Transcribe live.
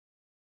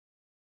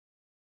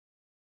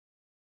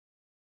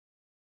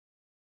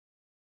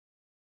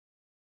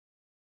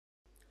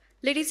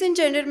Ladies and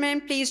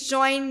gentlemen, please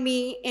join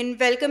me in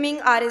welcoming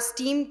our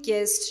esteemed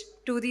guests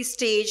to the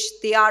stage.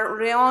 They are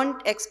renowned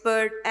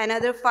expert,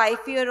 another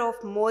 5 year of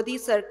Modi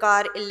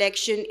Sarkar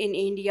election in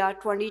India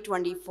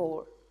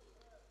 2024.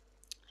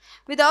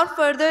 Without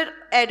further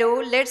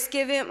ado, let's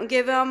give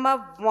him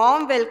a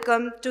warm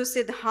welcome to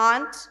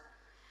Siddharth,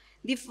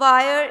 the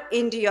Fire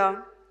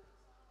India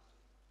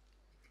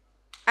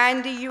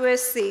and the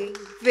USA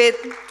with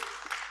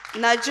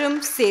Najam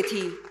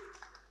Sethi.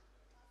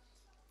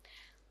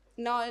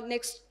 Now,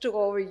 next to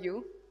over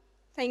you.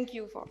 Thank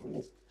you for.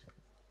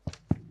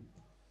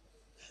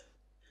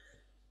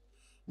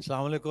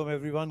 Assalamu alaikum,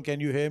 everyone. Can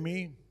you hear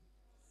me?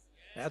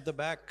 At the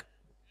back?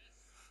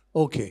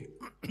 Okay.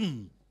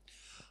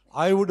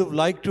 I would have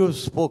liked to have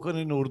spoken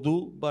in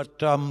Urdu, but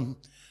the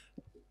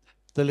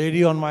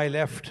lady on my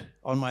left,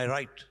 on my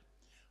right,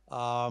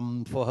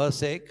 for her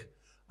sake,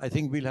 I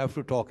think we'll have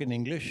to talk in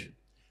English.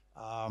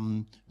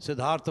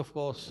 Siddharth, of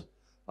course,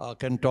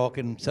 can talk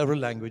in several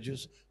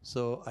languages,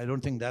 so I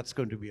don't think that's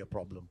going to be a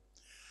problem.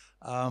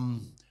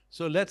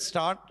 So let's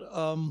start.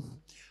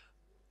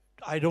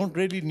 I don't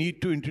really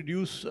need to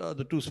introduce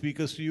the two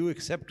speakers to you,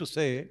 except to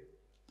say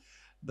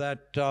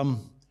that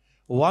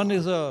one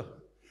is a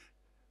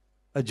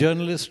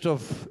journalist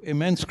of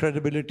immense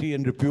credibility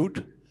and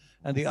repute,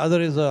 and the other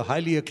is a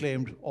highly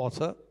acclaimed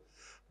author.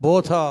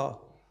 Both are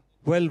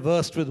well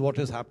versed with what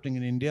is happening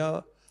in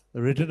India,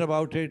 written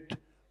about it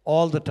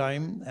all the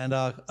time, and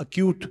are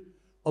acute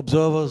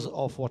observers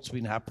of what's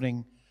been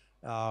happening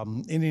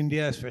in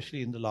India,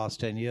 especially in the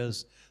last 10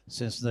 years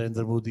since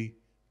Narendra Modi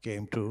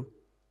came to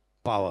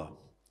power.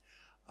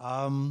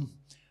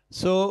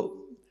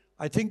 So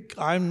I think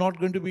I'm not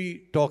going to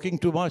be talking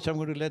too much. I'm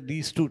going to let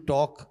these two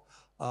talk.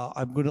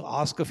 I'm going to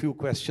ask a few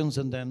questions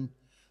and then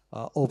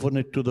open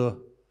it to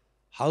the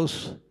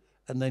House,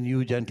 and then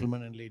you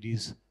gentlemen and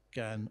ladies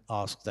can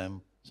ask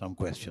them some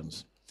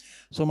questions.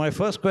 So my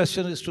first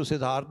question is to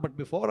Siddharth, but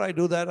before I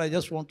do that, I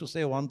just want to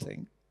say one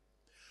thing.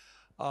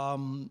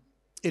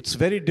 It's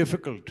very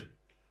difficult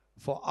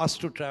for us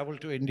to travel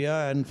to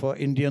India and for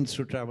Indians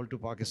to travel to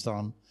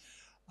Pakistan.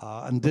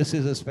 And this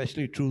is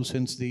especially true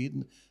since the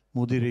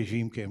Modi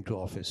regime came to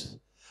office.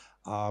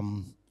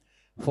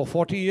 For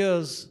 40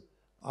 years,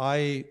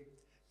 I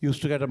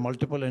used to get a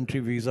multiple entry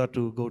visa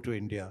to go to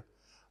India.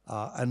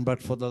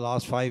 But for the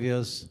last 5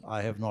 years,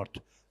 I have not.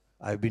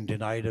 I've been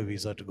denied a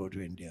visa to go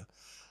to India.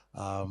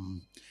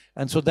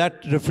 And so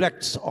that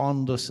reflects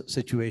on the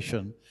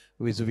situation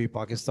vis-a-vis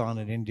Pakistan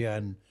and India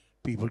and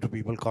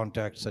people-to-people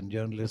contacts and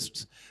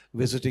journalists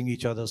visiting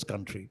each other's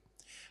country.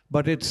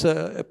 But it's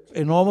an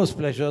enormous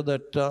pleasure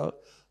that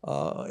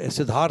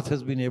Siddharth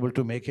has been able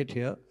to make it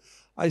here.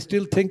 I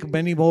still think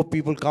many more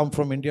people come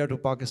from India to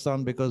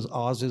Pakistan because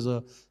ours is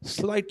a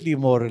slightly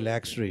more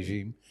relaxed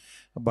regime.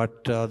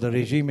 But the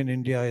regime in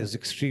India is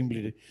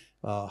extremely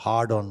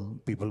hard on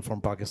people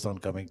from Pakistan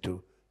coming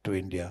to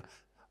India.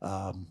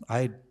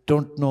 I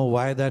don't know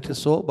why that is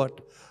so,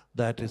 but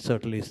that is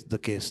certainly the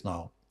case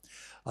now.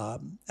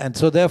 And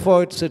so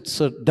therefore it's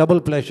a double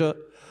pleasure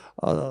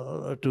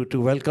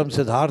to welcome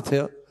Siddharth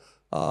here.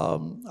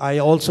 I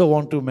also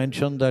want to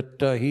mention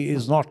that he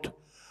is not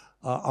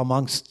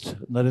amongst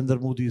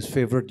Narendra Modi's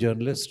favorite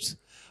journalists,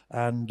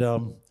 and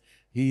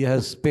he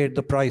has paid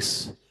the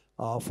price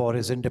for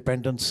his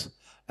independence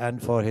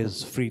and for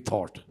his free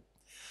thought.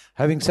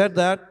 Having said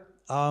that,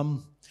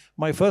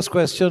 my first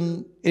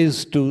question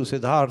is to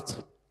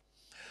Siddharth.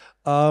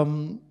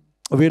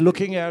 Are we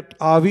looking at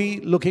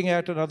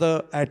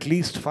another at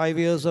least 5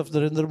 years of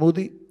Narendra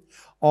Modi?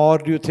 Or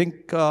do you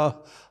think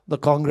the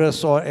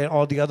Congress or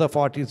the other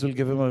parties will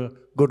give him a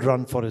good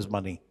run for his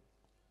money?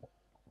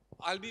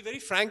 I'll be very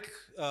frank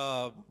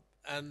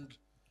and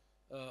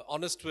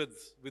honest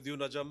with you,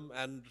 Najam,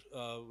 and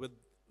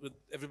with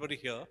everybody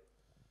here.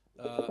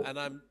 And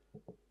I'm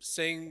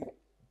saying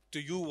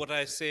to you what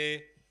I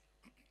say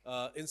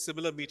in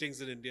similar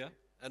meetings in India,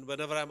 and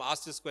whenever I'm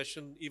asked this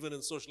question, even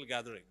in social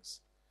gatherings,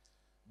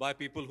 by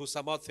people who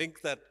somehow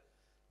think that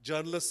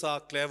journalists are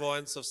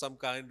clairvoyants of some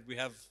kind. We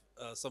have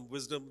some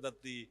wisdom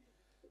that the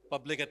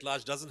public at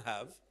large doesn't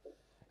have.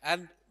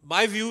 And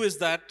my view is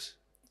that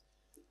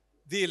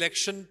the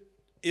election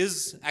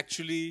is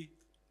actually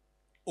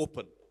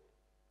open.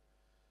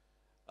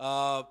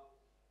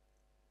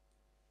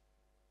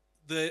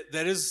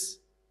 There is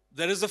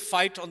a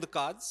fight on the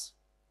cards.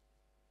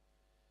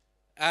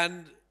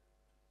 And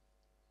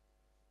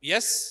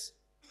yes,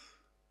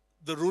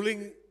 the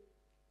ruling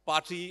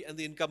party and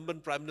the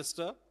incumbent prime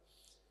minister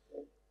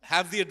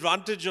have the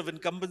advantage of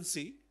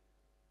incumbency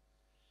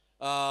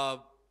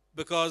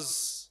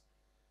because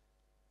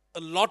a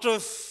lot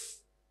of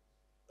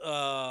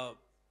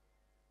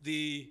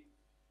the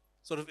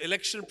sort of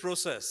election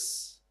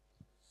process,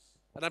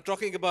 and I'm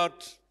talking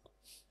about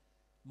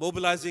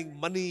mobilizing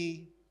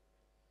money,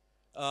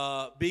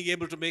 being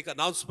able to make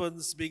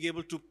announcements, being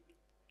able to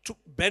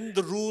bend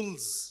the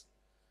rules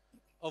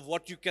of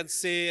what you can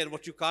say and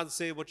what you can't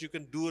say, what you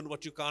can do and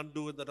what you can't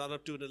do in the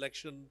run-up to an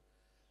election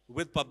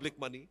with public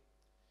money,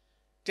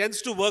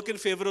 tends to work in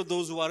favor of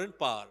those who are in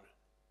power.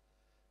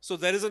 So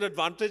there is an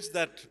advantage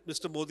that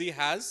Mr. Modi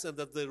has and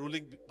that the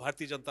ruling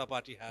Bharatiya Janata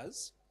Party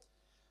has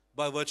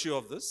by virtue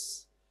of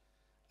this.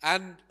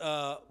 And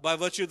by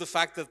virtue of the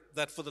fact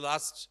that for the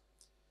last,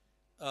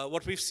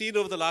 what we've seen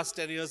over the last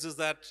 10 years is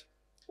that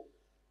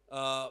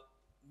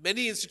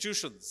many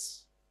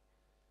institutions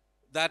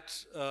that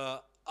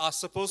are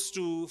supposed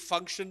to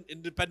function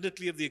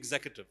independently of the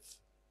executive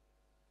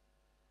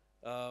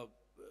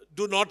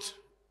do not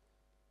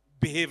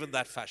behave in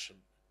that fashion.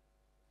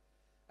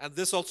 And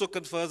this also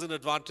confers an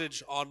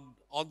advantage on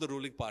the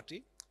ruling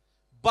party.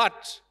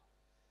 But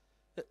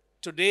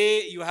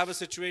today you have a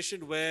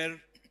situation where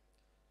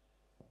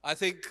I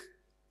think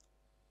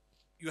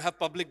you have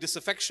public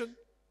disaffection.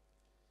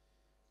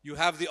 You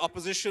have the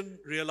opposition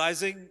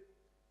realizing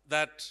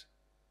that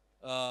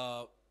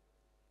the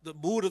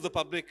mood of the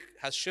public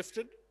has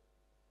shifted.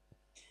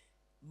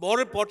 More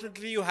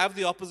importantly, you have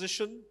the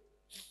opposition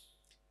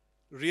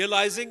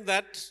realizing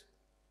that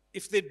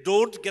if they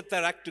don't get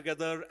their act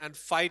together and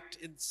fight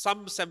in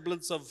some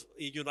semblance of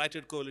a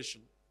united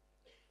coalition,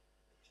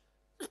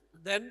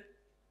 then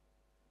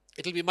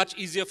it'll be much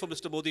easier for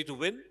Mr. Modi to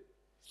win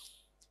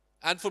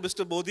and for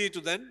Mr. Modi to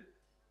then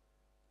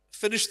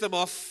finish them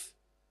off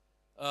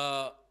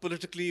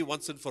politically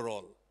once and for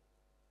all.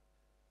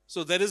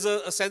 So there is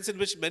a sense in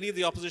which many of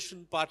the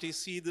opposition parties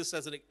see this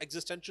as an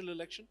existential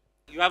election.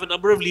 You have a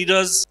number of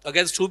leaders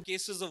against whom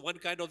cases of one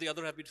kind or the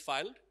other have been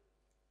filed.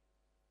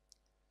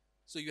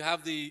 So you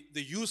have the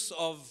use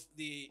of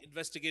the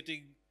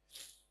investigative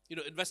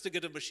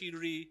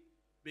machinery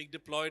being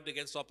deployed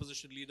against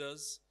opposition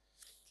leaders.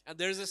 And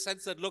there is a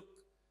sense that, look,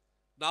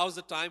 now is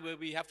the time where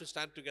we have to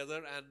stand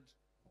together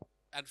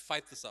and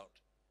fight this out.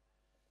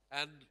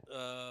 And,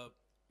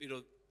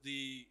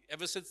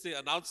 ever since they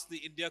announced the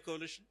India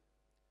coalition,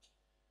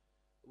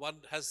 one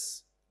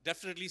has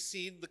definitely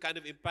seen the kind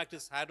of impact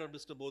it's had on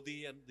Mr.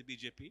 Modi and the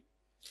BJP.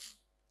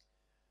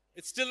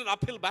 It's still an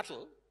uphill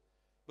battle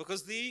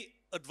because the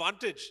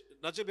advantage,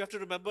 Najam, you have to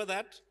remember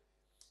that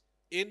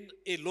in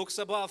a Lok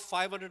Sabha of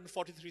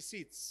 543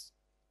 seats,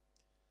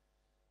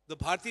 the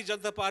Bharatiya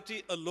Janata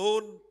Party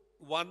alone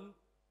won,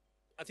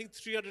 I think,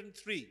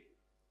 303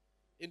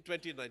 in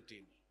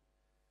 2019.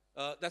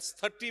 That's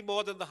 30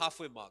 more than the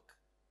halfway mark.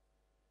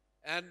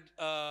 And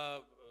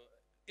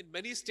in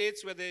many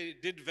states where they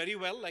did very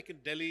well, like in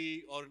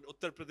Delhi or in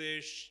Uttar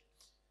Pradesh,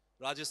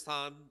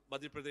 Rajasthan,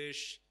 Madhya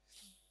Pradesh,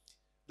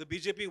 the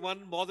BJP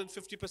won more than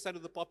 50%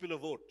 of the popular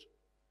vote.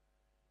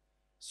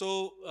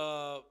 So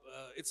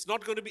it's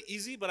not going to be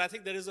easy, but I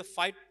think there is a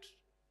fight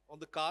on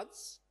the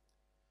cards.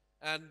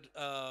 And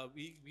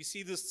we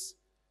see this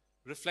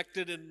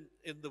reflected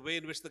in the way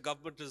in which the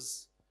government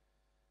is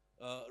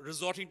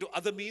resorting to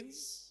other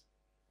means.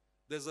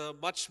 There's a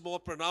much more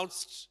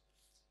pronounced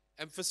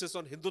emphasis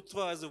on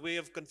Hindutva as a way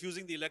of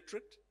confusing the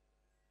electorate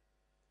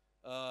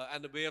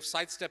and a way of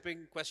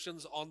sidestepping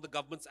questions on the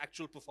government's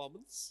actual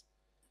performance.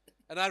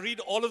 And I read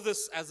all of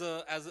this as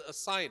a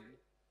sign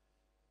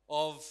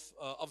of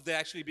there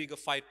actually being a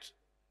fight,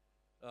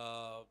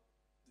 up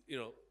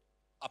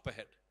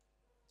ahead.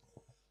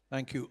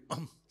 Thank you.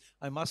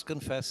 I must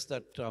confess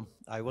that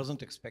I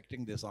wasn't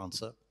expecting this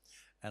answer,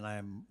 and I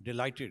am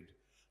delighted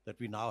that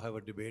we now have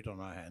a debate on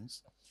our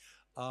hands.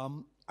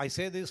 I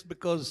say this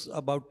because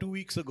about 2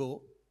 weeks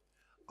ago,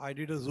 I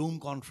did a Zoom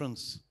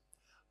conference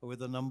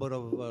with a number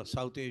of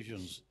South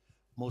Asians,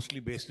 mostly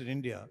based in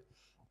India,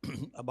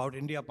 about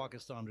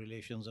India-Pakistan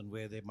relations and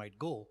where they might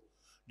go,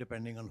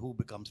 depending on who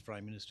becomes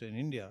Prime Minister in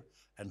India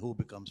and who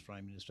becomes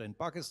Prime Minister in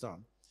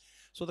Pakistan.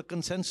 So the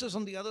consensus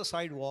on the other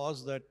side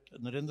was that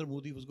Narendra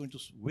Modi was going to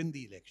win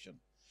the election.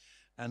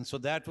 And so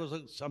that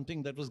was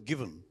something that was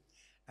given.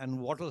 And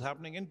what was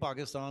happening in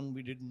Pakistan,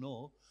 we didn't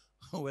know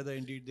whether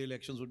indeed the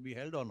elections would be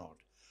held or not,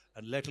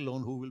 and let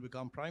alone who will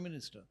become Prime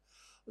Minister.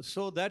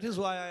 So that is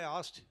why I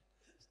asked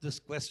this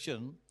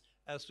question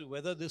as to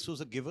whether this was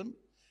a given.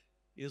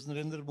 Is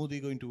Narendra Modi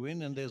going to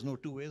win and there's no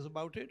two ways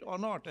about it or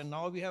not? And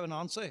now we have an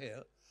answer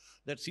here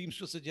that seems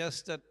to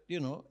suggest that,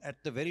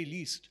 at the very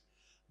least,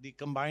 the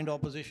combined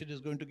opposition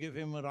is going to give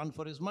him a run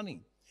for his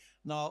money.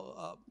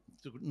 Now,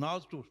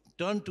 to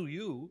turn to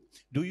you,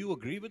 do you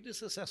agree with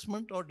this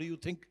assessment, or do you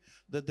think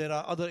that there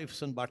are other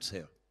ifs and buts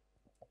here?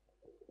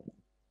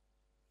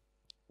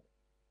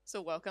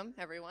 So welcome,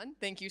 everyone.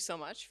 Thank you so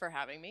much for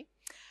having me.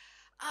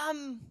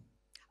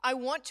 I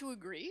want to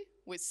agree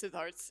with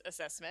Siddharth's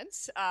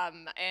assessments,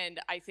 and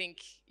I think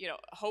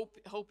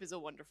hope is a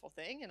wonderful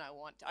thing, and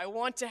I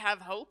want to have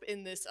hope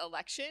in this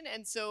election,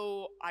 and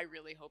so I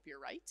really hope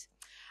you're right.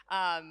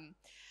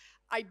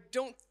 I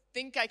don't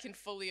think I can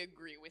fully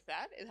agree with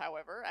that,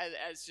 however,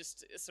 as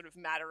just a sort of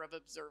matter of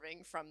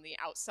observing from the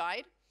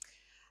outside.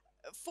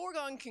 A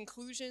foregone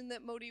conclusion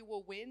that Modi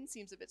will win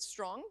seems a bit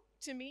strong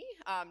to me.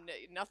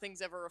 Nothing's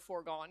ever a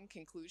foregone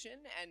conclusion,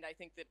 and I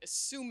think that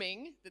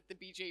assuming that the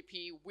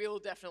BJP will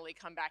definitely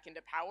come back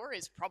into power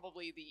is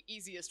probably the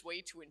easiest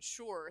way to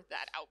ensure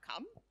that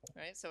outcome,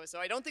 right? So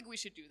I don't think we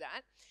should do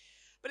that.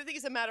 But I think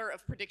as a matter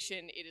of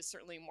prediction, it is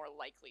certainly more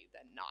likely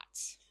than not.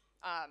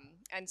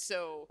 And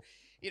so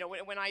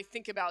when I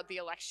think about the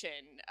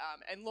election,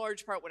 in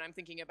large part what I'm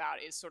thinking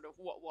about is sort of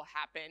what will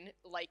happen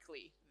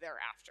likely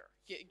thereafter,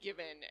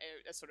 given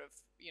a sort of,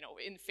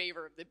 in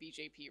favor of the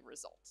BJP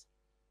result.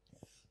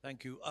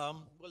 Thank you.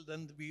 Well,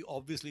 then we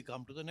obviously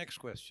come to the next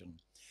question.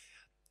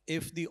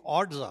 If the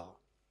odds are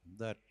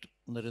that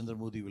Narendra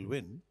Modi will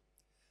win,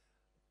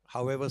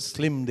 however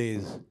slim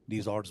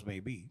these odds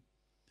may be,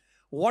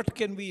 what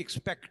can we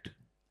expect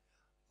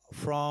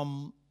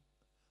from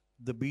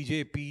the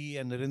BJP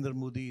and Narendra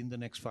Modi in the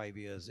next 5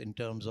 years in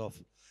terms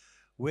of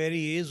where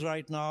he is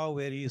right now,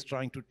 where he is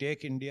trying to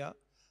take India,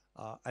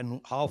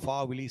 and how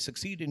far will he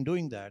succeed in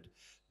doing that,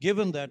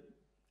 given that,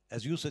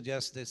 as you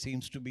suggest, there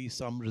seems to be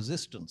some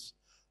resistance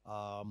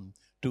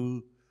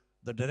to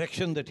the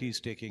direction that he's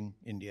taking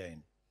India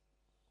in?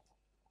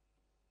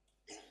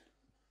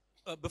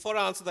 Before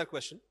I answer that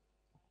question,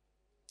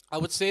 I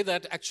would say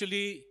that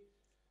actually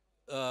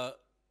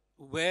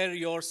where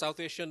your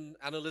South Asian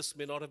analysts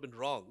may not have been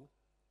wrong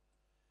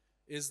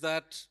is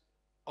that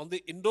on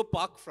the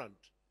Indo-Pak front,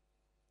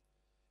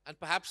 and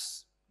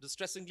perhaps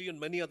distressingly on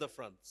many other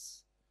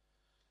fronts,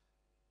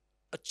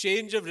 a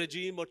change of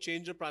regime or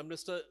change of prime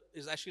minister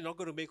is actually not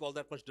going to make all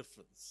that much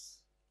difference.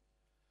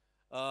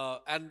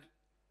 And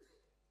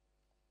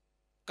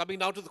coming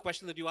now to the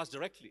question that you asked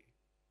directly,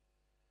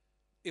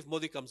 if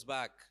Modi comes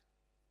back,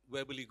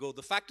 where will he go?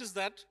 The fact is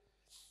that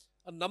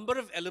a number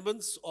of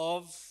elements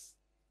of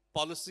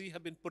policy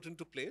have been put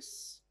into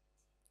place,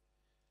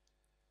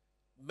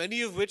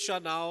 many of which are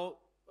now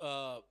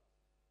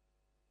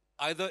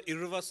either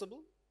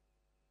irreversible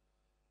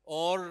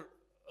or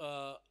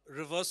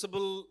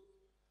reversible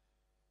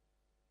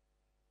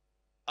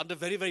under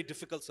very, very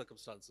difficult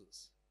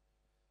circumstances.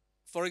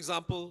 For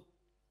example,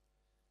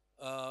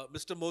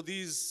 Mr.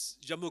 Modi's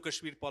Jammu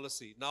Kashmir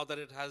policy, now that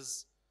it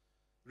has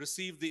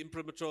received the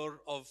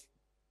imprimatur of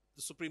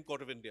the Supreme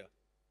Court of India,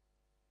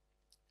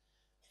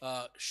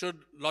 should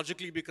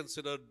logically be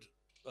considered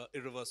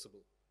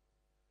irreversible.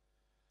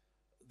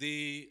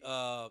 The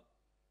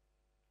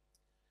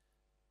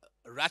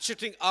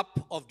ratcheting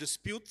up of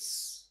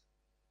disputes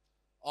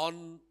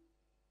on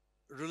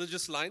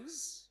religious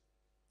lines,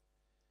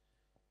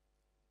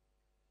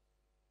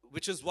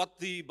 which is what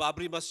the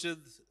Babri Masjid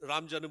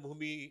Ram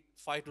Janmabhoomi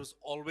fight was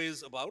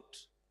always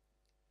about,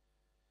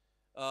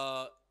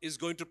 is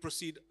going to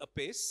proceed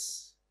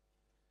apace.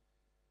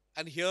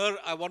 And here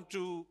I want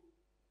to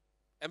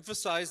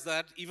emphasize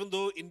that even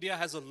though India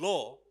has a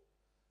law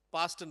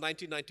passed in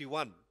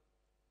 1991,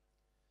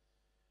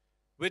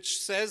 which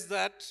says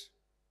that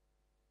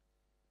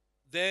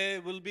there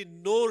will be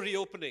no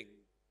reopening,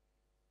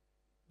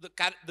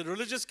 the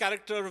religious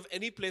character of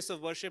any place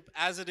of worship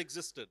as it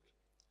existed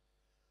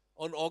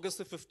on August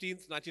the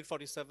 15th,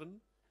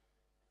 1947,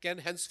 can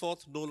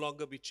henceforth no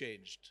longer be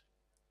changed.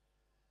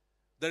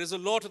 There is a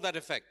law to that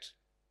effect.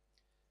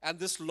 And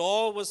this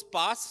law was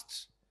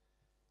passed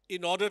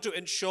in order to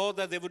ensure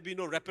that there would be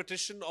no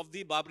repetition of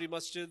the Babri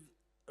Masjid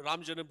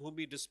Ram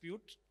Janmabhoomi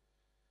dispute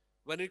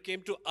when it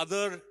came to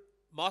other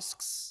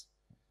mosques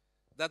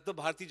that the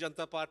Bharatiya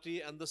Janata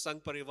Party and the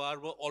Sangh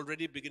Parivar were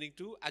already beginning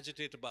to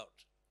agitate about.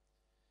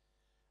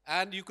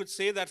 And you could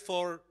say that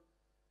for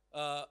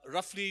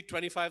roughly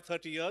 25,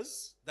 30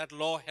 years, that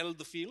law held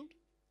the field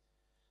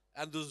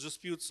and those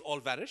disputes all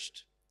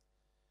vanished.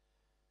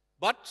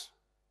 But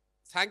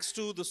thanks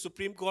to the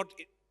Supreme Court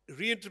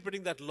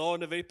reinterpreting that law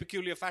in a very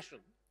peculiar fashion,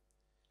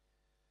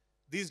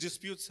 these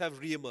disputes have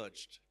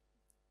re-emerged.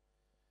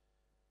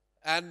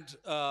 And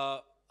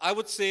I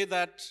would say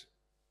that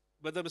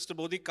whether Mr.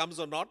 Modi comes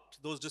or not,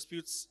 those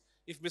disputes,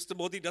 if Mr.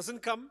 Modi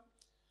doesn't come,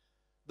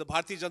 the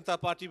Bharatiya Janata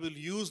Party will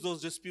use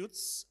those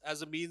disputes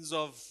as a means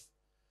of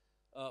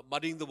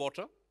muddying the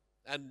water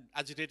and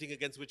agitating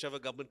against whichever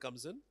government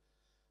comes in.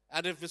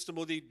 And if Mr.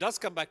 Modi does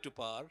come back to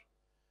power,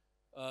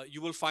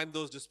 you will find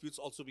those disputes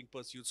also being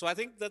pursued. So I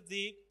think that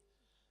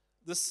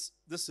this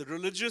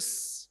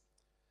religious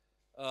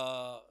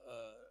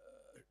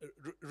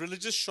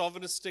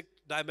chauvinistic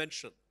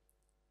dimension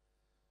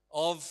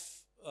of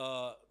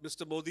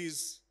Mr.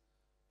 Modi's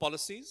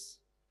policies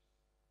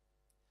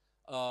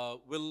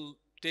will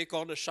take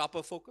on a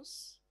sharper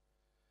focus.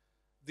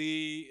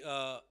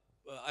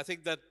 I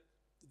think that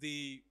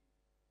the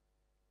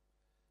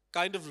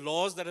kind of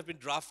laws that have been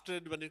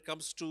drafted when it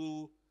comes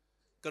to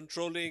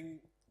controlling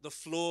the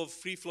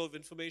free flow of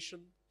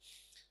information,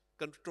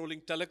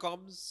 controlling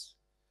telecoms.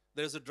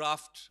 There's a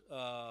draft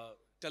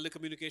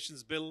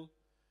telecommunications bill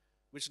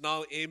which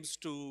now aims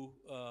to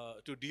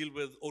deal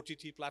with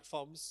OTT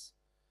platforms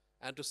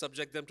and to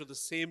subject them to the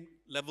same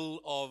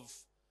level of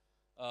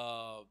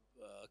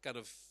kind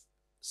of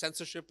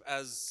censorship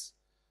as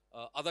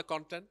other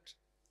content.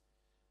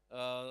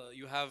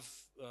 You have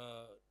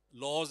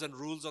laws and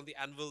rules on the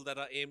anvil that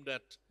are aimed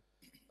at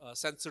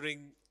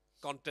censoring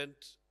content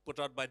put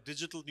out by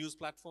digital news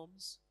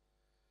platforms.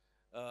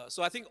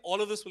 So I think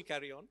all of this will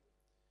carry on.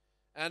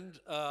 And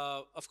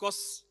of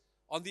course,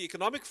 on the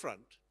economic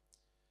front,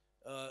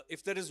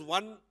 if there is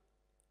one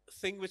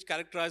thing which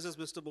characterizes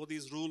Mr.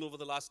 Modi's rule over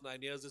the last 9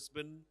 years, it's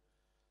been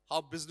how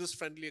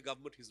business-friendly a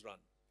government he's run.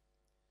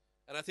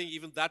 And I think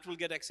even that will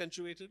get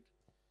accentuated,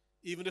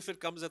 even if it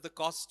comes at the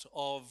cost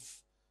of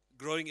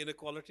growing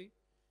inequality,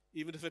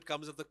 even if it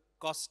comes at the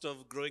cost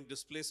of growing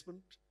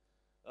displacement.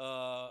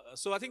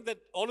 So I think that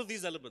all of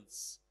these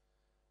elements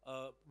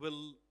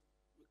will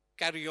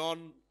carry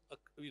on,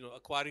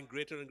 acquiring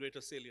greater and greater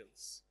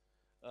salience,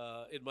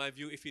 in my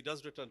view, if he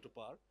does return to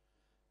power.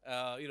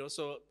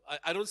 So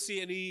I don't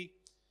see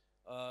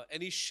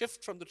any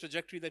shift from the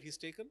trajectory that he's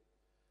taken.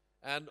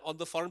 And on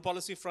the foreign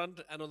policy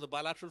front and on the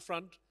bilateral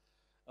front,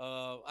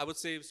 I would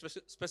say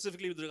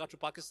specifically with regard to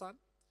Pakistan,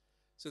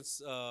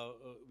 since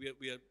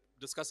we are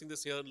discussing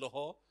this here in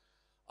Lahore,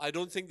 I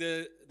don't think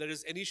there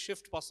is any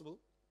shift possible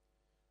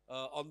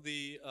on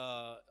the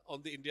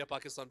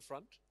India-Pakistan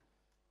front.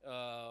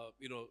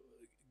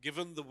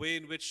 Given the way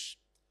in which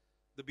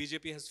the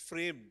BJP has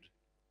framed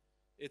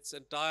its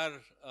entire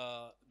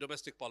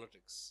domestic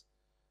politics.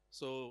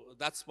 So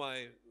that's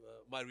my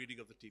reading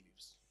of the tea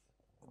leaves.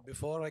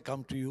 Before I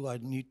come to you, I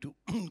need to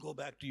go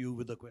back to you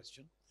with a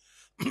question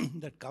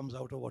that comes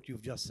out of what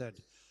you've just said.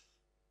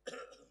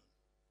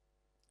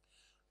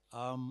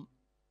 Narendra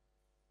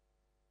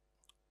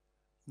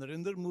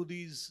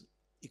Modi's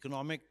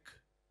economic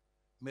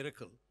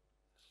miracle,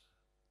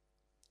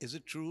 is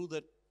it true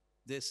that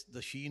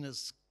the sheen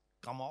has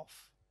come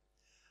off?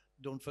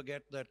 Don't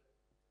forget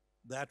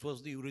that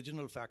was the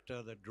original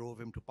factor that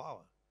drove him to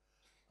power.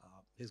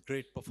 His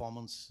great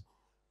performance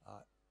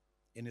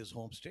in his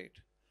home state,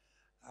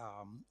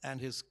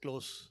 and his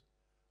close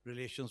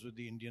relations with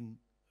the Indian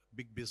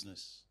big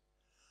business.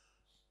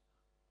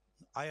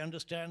 I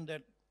understand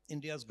that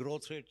India's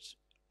growth rates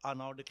are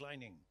now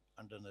declining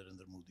under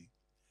Narendra Modi,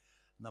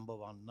 number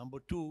one.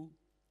 Number two,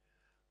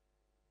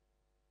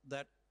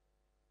 that,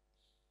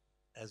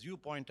 as you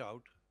point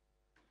out,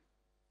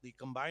 the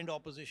combined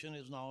opposition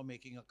is now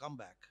making a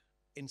comeback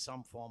in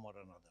some form or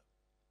another.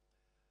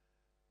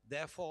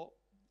 Therefore,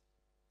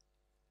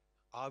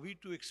 are we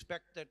to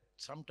expect that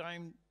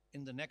sometime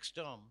in the next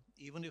term,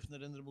 even if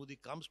Narendra Modi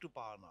comes to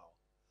power now,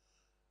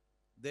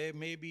 there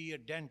may be a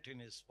dent in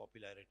his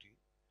popularity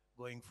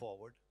going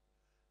forward,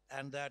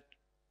 and that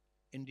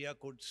India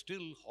could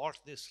still horse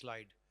this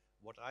slide,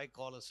 what I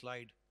call a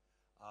slide,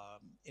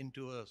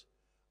 into a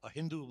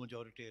Hindu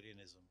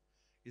majoritarianism?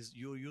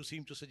 You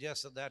seem to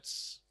suggest that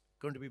that's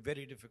going to be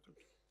very difficult.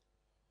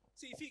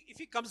 See, if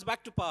he comes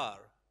back to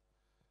power,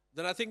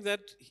 then I think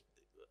that,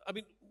 I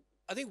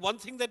think one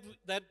thing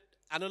that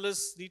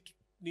analysts need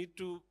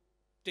to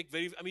take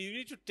you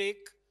need to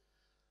take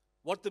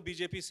what the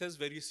BJP says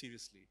very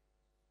seriously.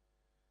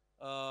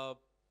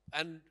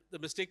 And the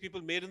mistake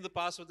people made in the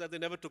past was that they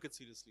never took it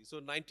seriously. So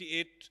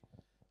 98,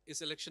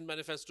 his election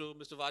manifesto,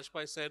 Mr.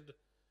 Vajpayee said,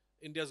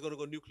 India's going to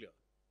go nuclear.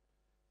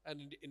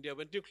 And India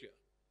went nuclear.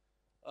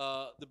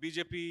 The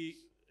BJP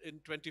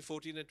in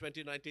 2014 and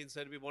 2019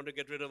 said, we want to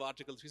get rid of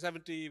Article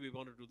 370, we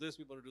want to do this,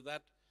 we want to do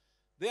that.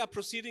 They are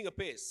proceeding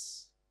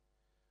apace.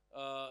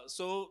 And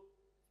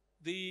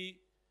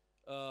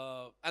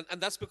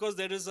that's because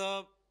there is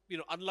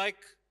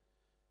unlike,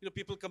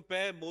 people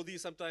compare Modi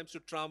sometimes to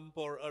Trump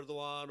or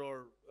Erdogan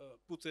or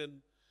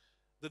Putin.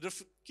 The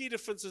key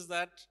difference is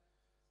that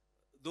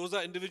those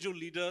are individual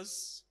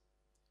leaders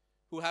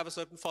who have a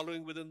certain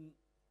following within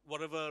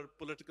whatever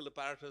political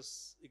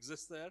apparatus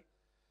exists there.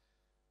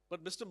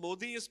 But Mr.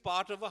 Modi is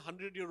part of a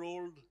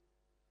 100-year-old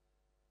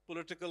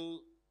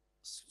political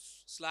 /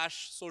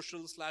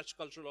 social /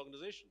 cultural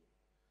organization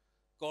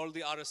called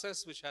the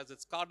RSS, which has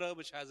its cadre,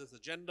 which has its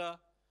agenda,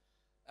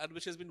 and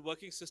which has been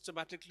working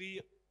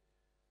systematically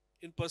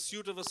in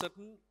pursuit of a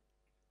certain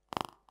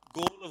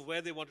goal of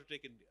where they want to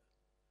take India.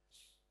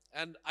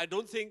 And I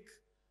don't think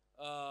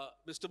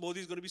Mr. Modi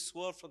is going to be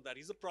swerved from that.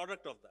 He's a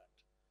product of that.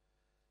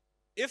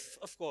 If,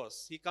 of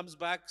course, he comes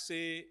back,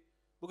 say,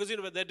 because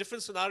there are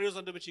different scenarios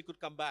under which he could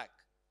come back.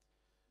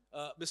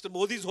 Mr.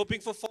 Modi is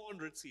hoping for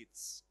 400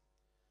 seats.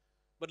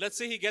 But let's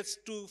say he gets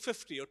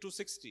 250 or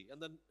 260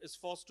 and then is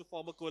forced to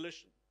form a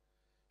coalition.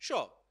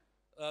 Sure,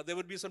 there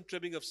would be some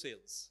trimming of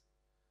sails.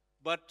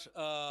 But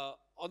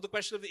on the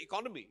question of the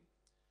economy,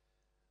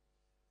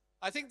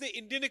 I think the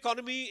Indian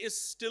economy is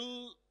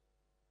still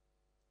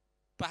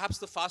perhaps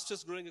the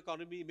fastest growing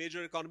economy,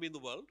 major economy in the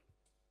world.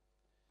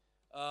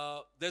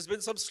 There's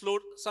been some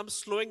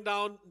slowing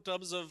down in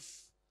terms of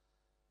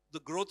the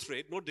growth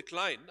rate, no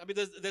decline.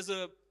 There's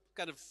a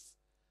kind of,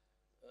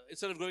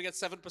 instead of growing at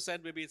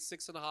 7%, maybe it's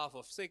 6.5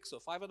 or 6 or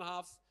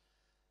 5.5.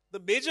 The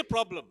major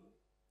problem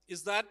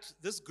is that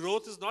this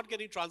growth is not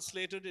getting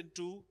translated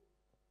into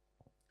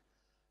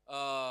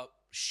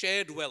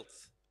shared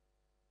wealth.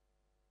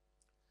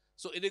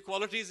 So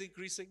inequality is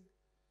increasing.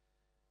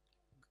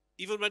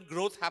 Even when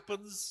growth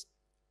happens,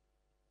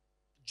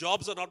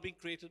 jobs are not being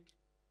created.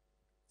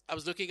 I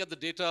was looking at the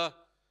data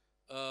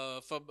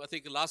from, I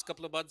think, the last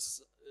couple of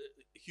months,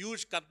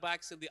 huge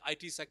cutbacks in the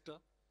IT sector.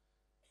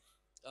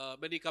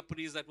 Many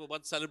companies that were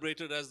once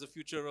celebrated as the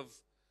future of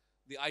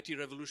the IT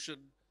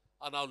revolution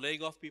are now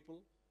laying off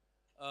people.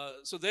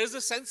 So there's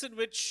a sense in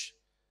which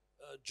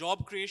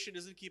job creation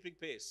isn't keeping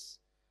pace.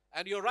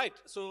 And you're right.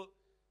 So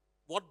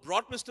what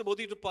brought Mr.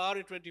 Modi to power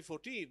in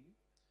 2014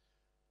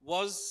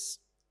 was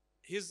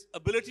his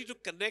ability to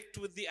connect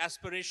with the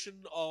aspiration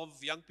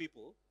of young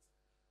people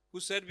who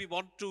said, we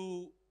want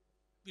to,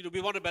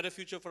 we want a better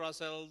future for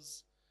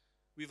ourselves.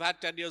 We've had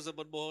 10 years of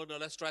Manmohan, now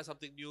let's try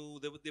something new.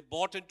 They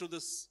bought into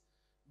this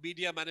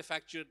media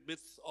manufactured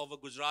myth of a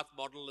Gujarat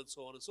model and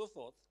so on and so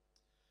forth.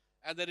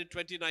 And then in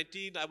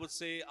 2019, I would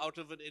say, out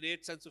of an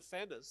innate sense of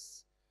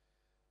fairness,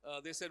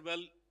 they said,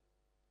 well,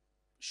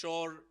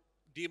 sure,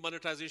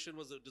 demonetization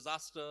was a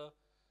disaster.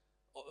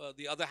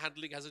 The other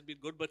handling hasn't been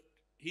good, but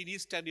he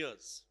needs 10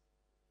 years.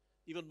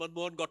 Even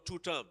Manmohan got 2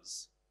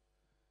 terms.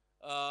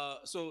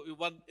 So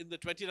in the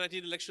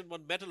 2019 election,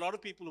 one met a lot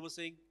of people who were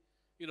saying,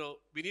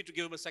 we need to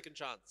give him a second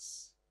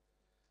chance.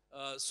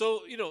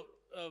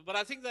 But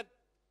I think that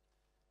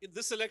in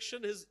this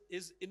election,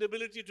 his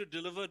inability to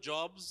deliver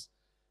jobs,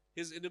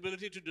 his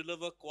inability to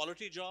deliver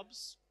quality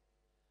jobs,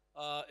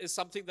 is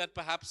something that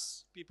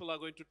perhaps people are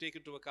going to take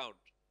into account.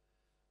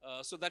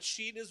 So that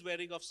sheen is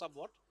wearing off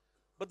somewhat.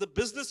 But the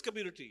business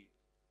community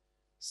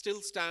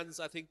still stands,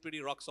 I think, pretty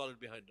rock solid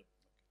behind him.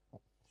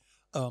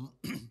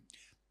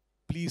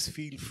 Please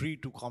feel free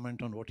to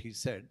comment on what he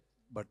said,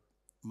 but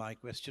my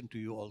question to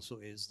you also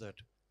is that,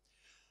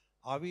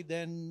 are we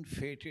then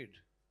fated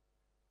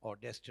or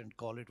destined,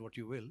 call it what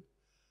you will,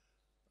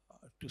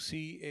 to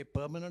see a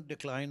permanent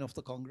decline of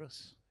the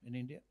Congress in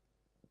India?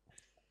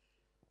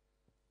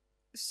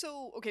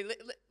 So, okay,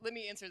 let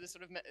me answer this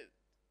sort of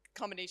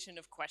combination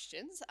of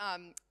questions.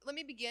 Let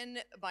me begin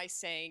by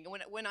saying,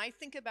 when I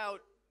think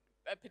about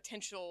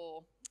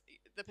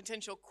the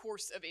potential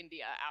course of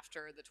India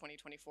after the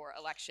 2024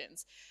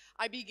 elections,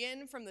 I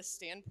begin from the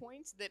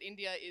standpoint that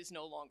India is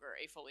no longer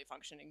a fully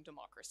functioning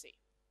democracy.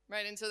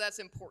 Right, and so that's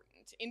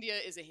important. India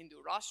is a Hindu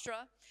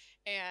Rashtra,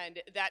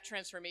 and that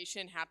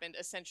transformation happened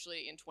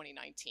essentially in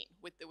 2019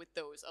 with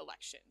those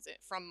elections,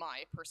 from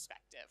my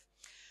perspective.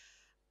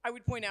 I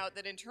would point out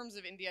that in terms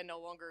of India no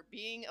longer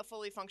being a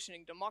fully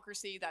functioning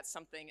democracy, that's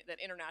something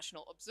that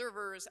international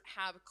observers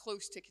have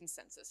close to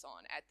consensus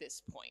on at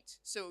this point.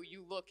 So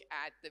you look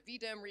at the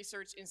VDEM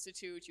Research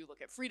Institute, you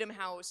look at Freedom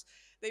House,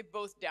 they've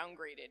both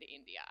downgraded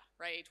India,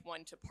 right?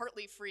 One to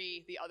partly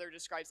free, the other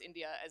describes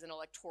India as an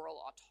electoral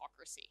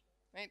autocracy.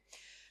 Right?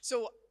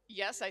 So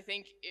yes, I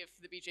think if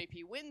the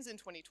BJP wins in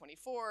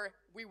 2024,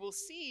 we will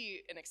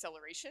see an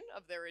acceleration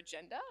of their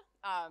agenda,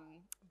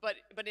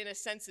 but in a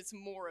sense it's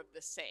more of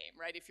the same,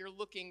 right? If you're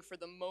looking for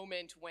the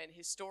moment when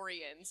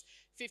historians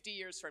 50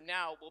 years from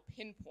now will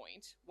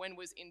pinpoint when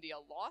was India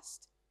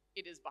lost,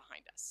 it is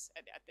behind us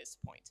at this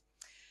point.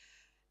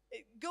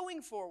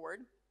 Going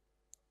forward,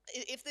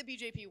 if the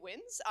BJP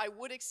wins, I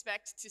would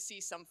expect to see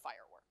some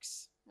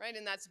fireworks. Right,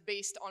 and that's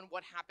based on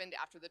what happened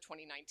after the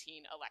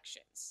 2019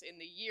 elections. In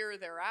the year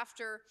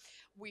thereafter,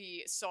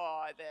 we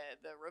saw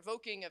the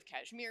revoking of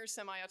Kashmir's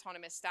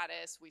semi-autonomous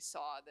status, we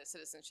saw the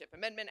Citizenship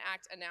Amendment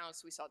Act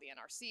announced, we saw the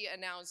NRC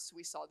announced,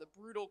 we saw the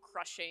brutal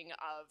crushing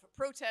of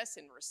protests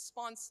in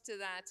response to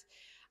that.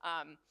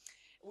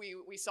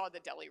 We saw the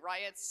Delhi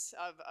riots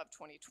of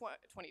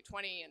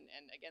 2020,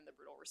 and again, the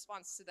brutal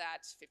response to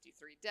that,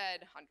 53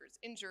 dead, hundreds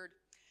injured.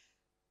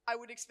 I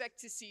would expect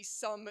to see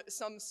some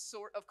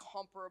sort of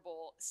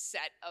comparable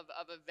set of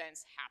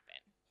events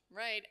happen,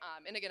 right?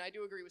 And again, I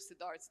do agree with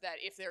Siddharth that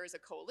if there is a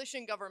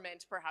coalition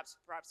government, perhaps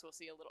we'll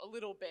see a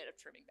little bit of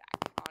trimming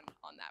back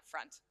on that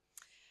front.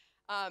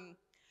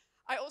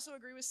 I also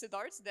agree with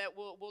Siddharth that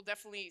we'll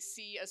definitely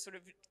see a sort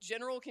of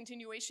general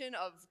continuation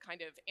of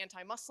kind of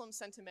anti-Muslim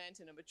sentiment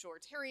and a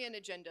majoritarian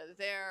agenda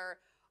there,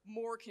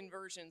 more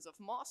conversions of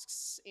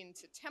mosques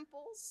into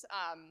temples.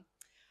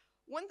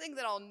 One thing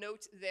that I'll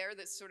note there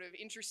that's sort of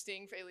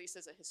interesting, at least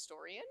as a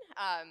historian,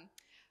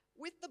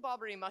 with the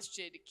Babri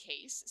Masjid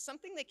case,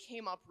 something that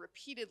came up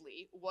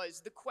repeatedly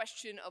was the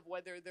question of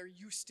whether there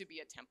used to be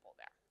a temple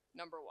there,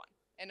 number one.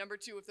 And number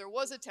two, if there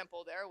was a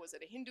temple there, was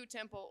it a Hindu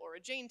temple or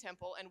a Jain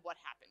temple, and what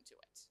happened to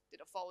it?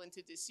 Did it fall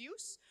into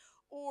disuse?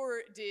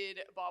 Or did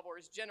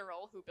Babur's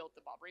general, who built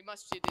the Babri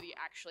Masjid, did he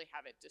actually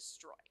have it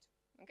destroyed?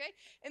 Okay?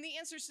 And the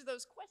answers to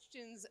those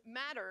questions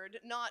mattered,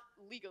 not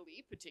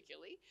legally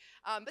particularly,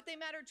 but they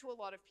mattered to a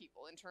lot of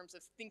people in terms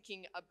of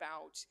thinking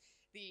about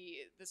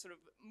the sort of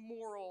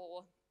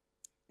moral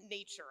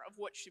nature of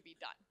what should be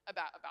done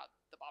about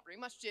the Babri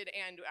Masjid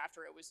and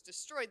after it was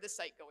destroyed, the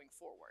site going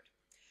forward.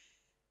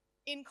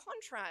 In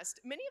contrast,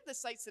 many of the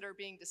sites that are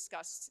being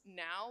discussed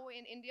now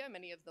in India,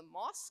 many of the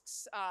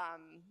mosques,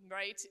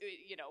 right,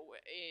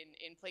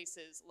 in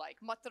places like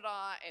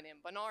Mathura and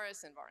in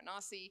Banaras and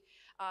Varanasi,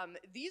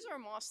 these are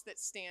mosques that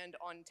stand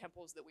on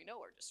temples that we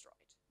know are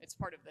destroyed. It's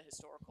part of the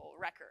historical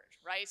record,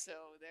 right?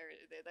 So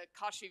the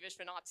Kashi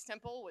Vishwanath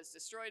temple was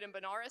destroyed in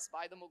Banaras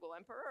by the Mughal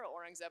emperor,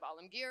 Aurangzeb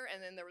Alamgir,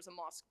 and then there was a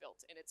mosque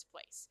built in its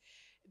place.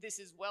 This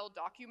is well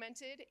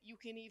documented. You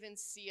can even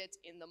see it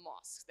in the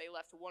mosques. They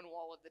left one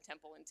wall of the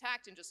temple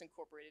intact and just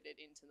incorporated it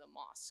into the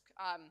mosque.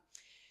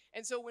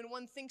 And so when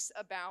one thinks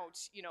about,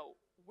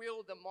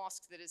 will the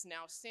mosque that is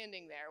now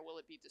standing there, will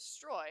it be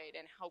destroyed,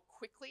 and how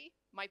quickly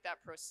might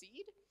that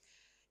proceed?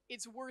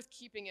 It's worth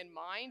keeping in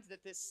mind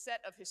that this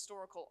set of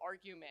historical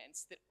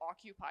arguments that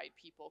occupied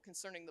people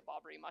concerning the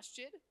Babri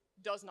Masjid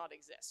does not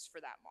exist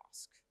for that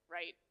mosque,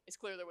 right? It's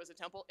clear there was a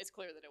temple. It's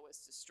clear that it was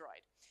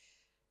destroyed.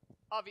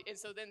 And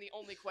so then the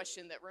only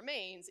question that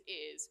remains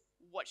is,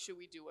 what should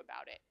we do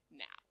about it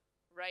now,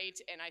 right?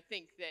 And I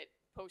think that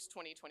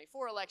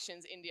post-2024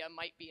 elections, India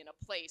might be in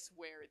a place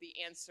where the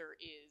answer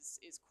is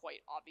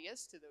quite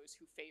obvious to those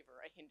who favor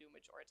a Hindu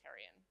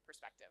majoritarian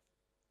perspective.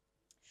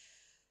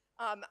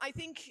 I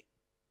think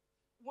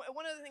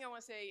one other thing I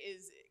want to say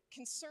is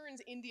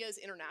concerns India's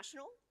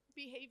international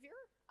behavior.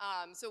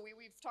 So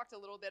we've talked a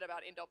little bit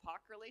about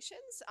Indo-Pak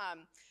relations,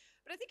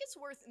 but I think it's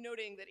worth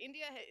noting that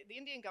the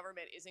Indian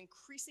government is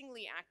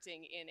increasingly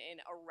acting in an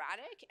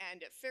erratic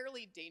and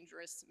fairly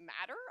dangerous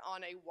manner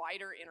on a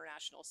wider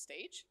international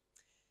stage.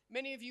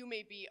 Many of you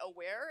may be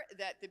aware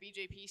that the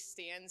BJP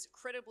stands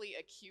credibly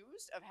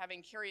accused of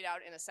having carried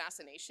out an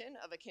assassination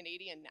of a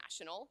Canadian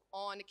national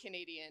on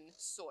Canadian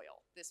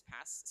soil this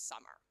past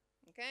summer,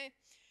 okay?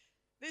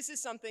 This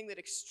is something that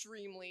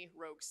extremely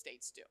rogue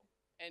states do,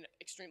 and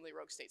extremely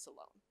rogue states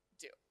alone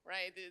do,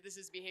 right? This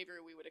is behavior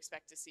we would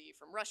expect to see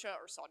from Russia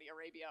or Saudi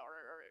Arabia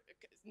or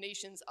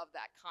nations of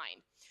that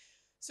kind.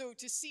 So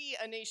to see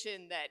a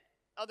nation that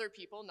other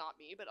people, not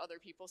me, but other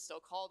people still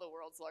call the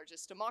world's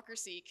largest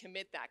democracy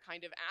commit that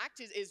kind of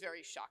act is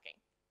very shocking.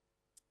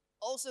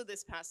 Also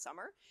this past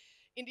summer,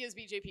 India's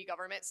BJP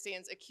government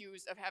stands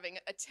accused of having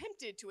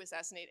attempted to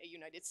assassinate a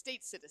United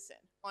States citizen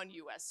on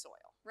US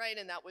soil, right?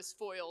 And that was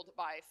foiled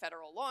by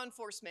federal law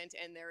enforcement,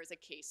 and there is a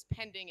case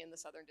pending in the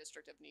Southern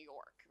District of New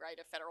York, right?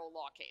 A federal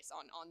law case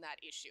on that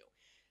issue.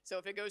 So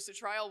if it goes to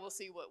trial, we'll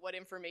see what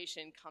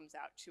information comes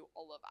out to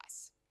all of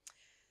us.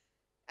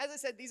 As I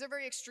said, these are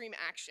very extreme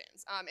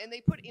actions, and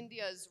they put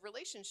India's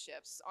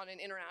relationships on an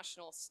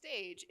international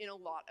stage in a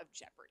lot of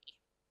jeopardy.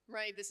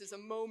 Right, this is a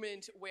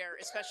moment where,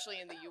 especially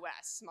in the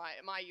U.S.,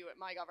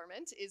 my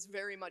government is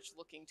very much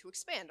looking to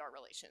expand our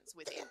relations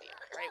with India.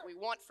 Right, we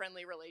want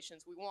friendly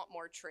relations, we want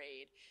more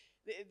trade,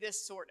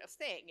 this sort of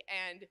thing.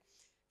 And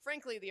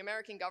frankly, the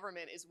American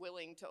government is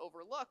willing to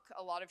overlook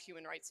a lot of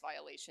human rights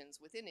violations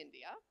within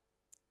India,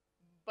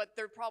 but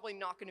they're probably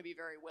not going to be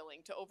very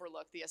willing to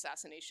overlook the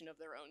assassination of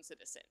their own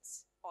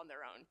citizens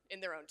in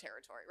their own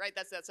territory. Right,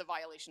 that's a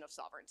violation of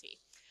sovereignty.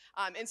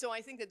 And so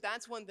I think that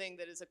that's one thing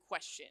that is a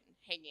question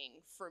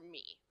hanging for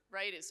me,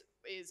 right, is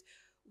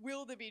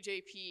will the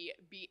BJP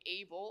be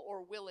able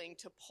or willing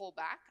to pull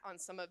back on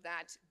some of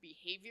that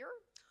behavior,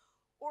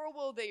 or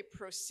will they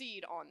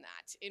proceed on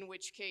that, in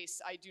which case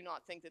I do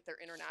not think that their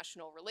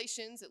international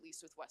relations, at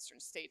least with Western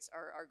states,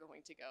 are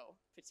going to go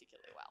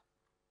particularly well.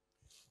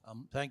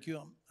 Thank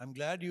you. I'm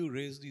glad you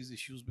raised these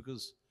issues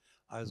because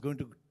I was going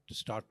to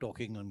start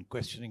talking and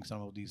questioning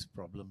some of these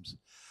problems.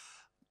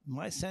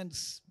 My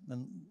sense,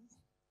 and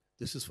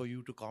this is for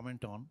you to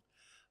comment on,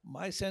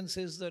 my sense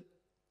is that,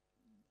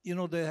 you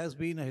know, there has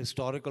been a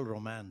historical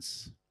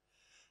romance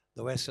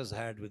the West has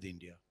had with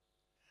India,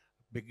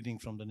 beginning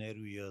from the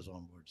Nehru years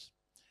onwards.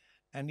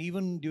 And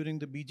even during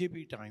the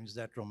BJP times,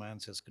 that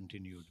romance has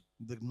continued.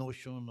 The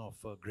notion of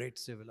a great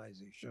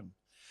civilization,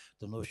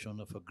 the notion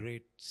of a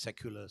great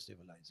secular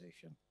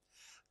civilization,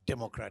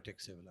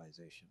 democratic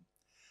civilization.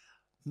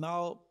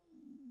 Now,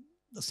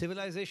 the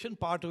civilization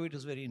part of it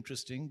is very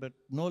interesting, but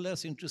no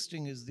less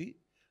interesting is the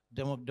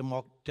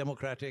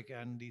democratic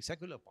and the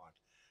secular part.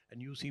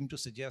 And you seem to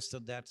suggest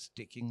that that's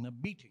taking a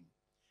beating,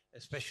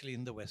 especially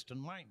in the Western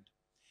mind.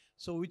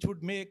 So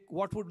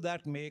what would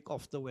that make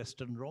of the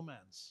Western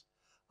romance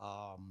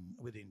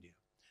with India?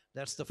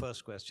 That's the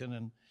first question.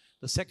 And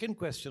the second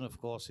question, of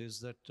course,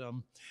 is that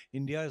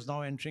India is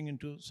now entering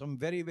into some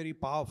very, very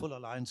powerful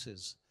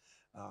alliances.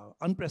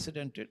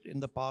 Unprecedented. In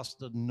the past,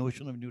 the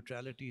notion of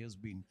neutrality has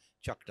been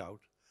chucked out.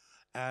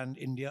 And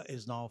India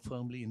is now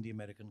firmly in the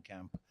American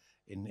camp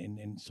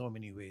in so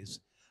many ways,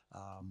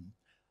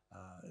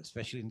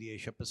 especially in the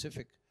Asia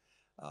Pacific.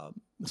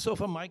 So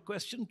for my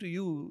question to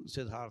you,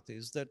 Siddharth,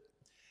 is that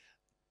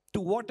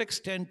to what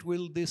extent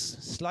will this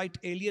slight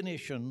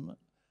alienation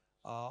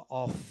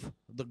of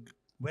the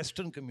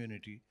Western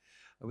community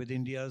with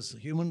India's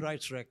human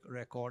rights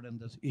record and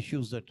the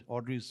issues that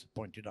Audrey's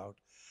pointed out,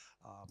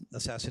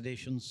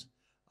 assassinations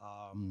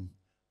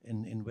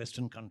in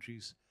Western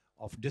countries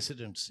of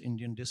dissidents,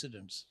 Indian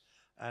dissidents,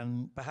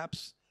 and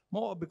perhaps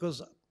more,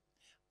 because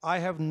I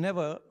have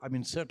never, I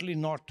mean, certainly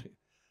not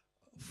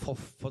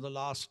for the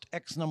last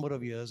X number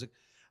of years,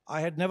 I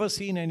had never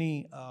seen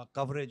any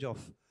coverage of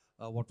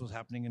what was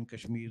happening in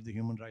Kashmir, the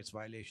human rights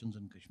violations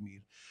in Kashmir.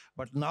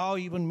 But now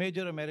even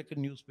major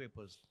American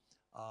newspapers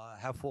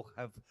have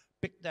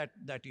picked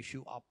that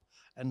issue up.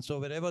 And so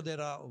wherever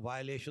there are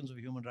violations of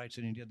human rights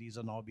in India, these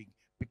are now being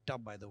picked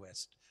up by the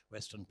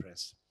Western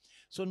press.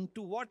 So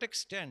to what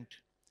extent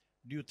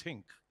do you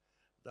think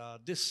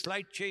this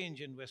slight change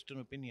in Western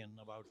opinion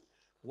about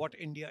what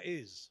India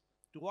is,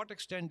 to what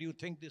extent do you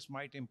think this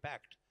might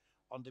impact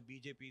on the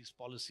BJP's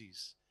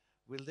policies?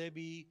 Will there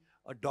be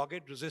a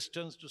dogged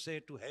resistance to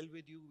say, to hell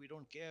with you, we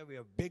don't care, we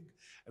are big,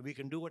 and we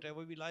can do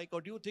whatever we like?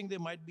 Or do you think there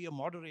might be a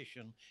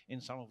moderation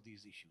in some of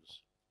these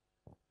issues?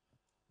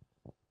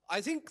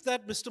 I think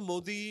that Mr.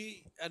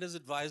 Modi and his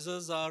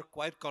advisors are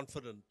quite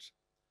confident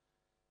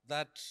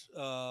that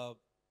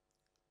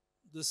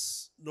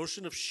this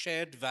notion of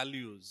shared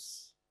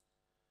values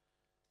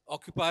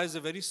occupies a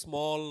very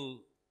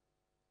small,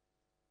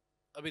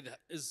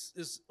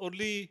 is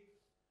only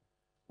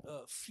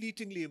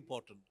fleetingly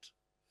important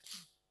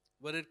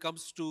when it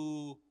comes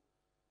to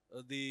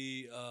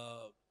the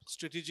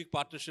strategic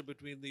partnership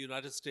between the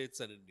United States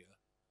and India.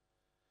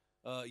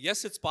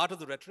 Yes, it's part of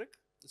the rhetoric.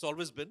 It's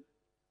always been.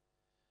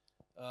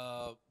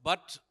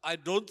 But I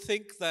don't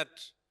think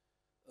that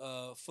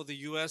for the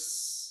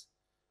US,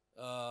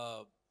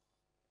 the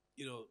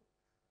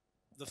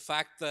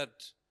fact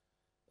that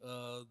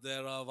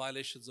there are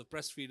violations of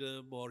press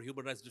freedom or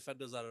human rights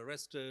defenders are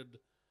arrested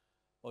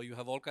or you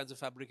have all kinds of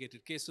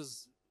fabricated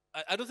cases,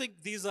 I don't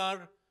think these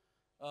are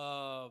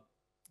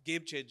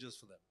game changers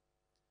for them.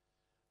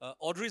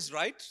 Audrey is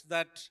right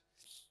that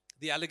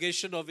the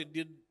allegation of an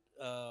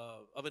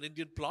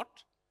Indian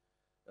plot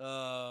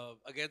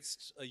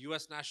against a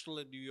US national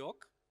in New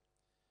York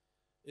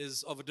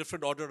is of a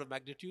different order of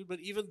magnitude. But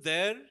even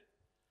there,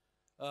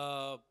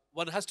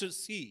 one has to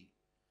see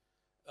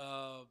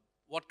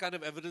what kind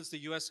of evidence the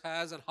US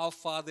has and how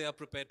far they are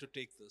prepared to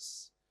take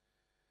this.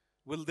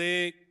 Will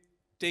they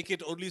take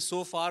it only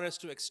so far as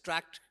to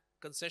extract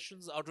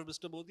concessions out of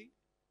Mr. Modi?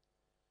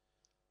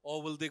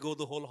 Or will they go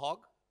the whole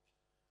hog?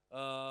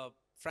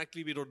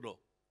 Frankly, we don't know.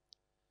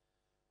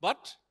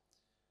 But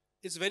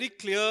it's very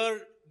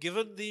clear,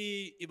 given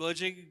the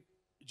emerging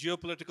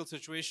geopolitical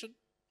situation,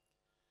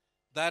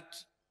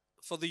 that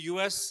for the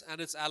US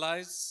and its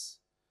allies,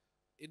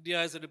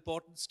 India is an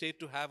important state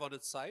to have on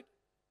its side.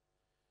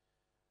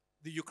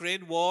 The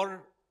Ukraine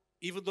war,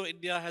 even though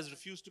India has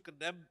refused to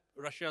condemn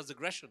Russia's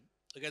aggression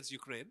against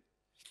Ukraine,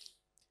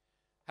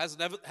 has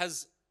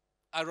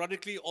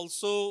ironically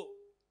also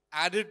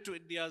added to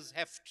India's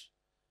heft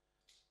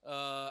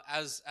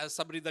as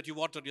somebody that you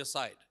want on your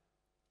side.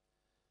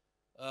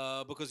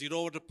 Because you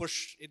don't want to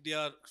push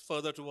India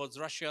further towards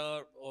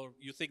Russia, or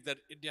you think that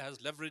India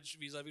has leverage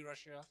vis-a-vis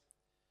Russia.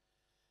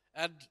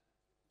 And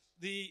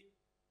the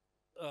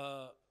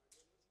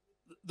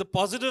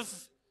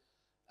positive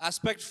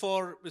aspect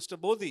for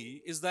Mr.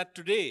 Modi is that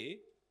today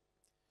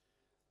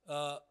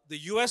the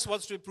US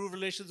wants to improve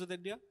relations with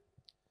India.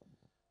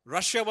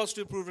 Russia wants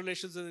to improve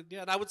relations with India.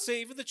 And I would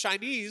say even the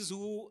Chinese,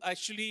 who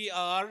actually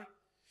are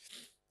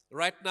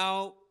right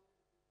now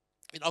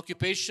in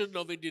occupation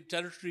of Indian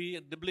territory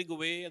and nibbling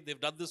away, and they've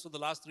done this for the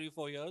last 3 or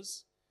 4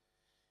 years.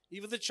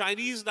 Even the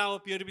Chinese now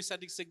appear to be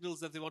sending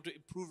signals that they want to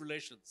improve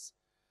relations.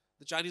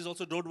 The Chinese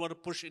also don't want to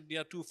push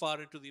India too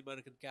far into the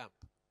American camp.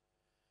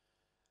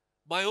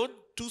 My own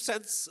 2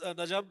 cents,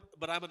 Najam,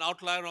 but I'm an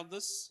outlier on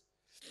this.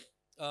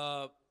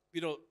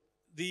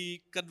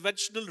 The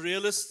conventional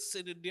realists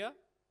in India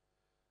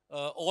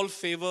all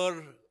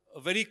favor a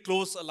very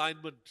close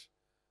alignment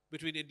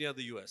between India and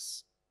the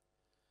US.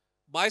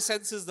 My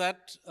sense is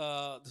that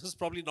this is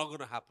probably not going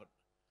to happen.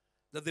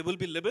 That there will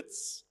be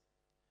limits,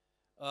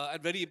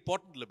 and very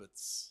important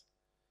limits,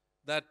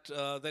 that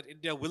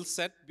India will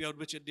set, beyond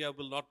which India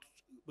will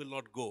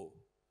not go.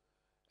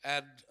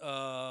 And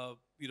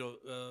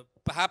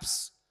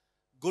perhaps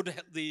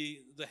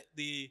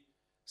the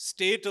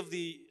state of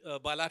the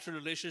bilateral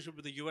relationship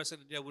with the US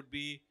and India would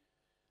be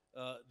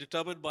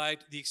determined by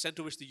the extent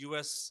to which the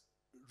US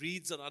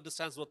reads and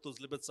understands what those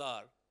limits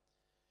are.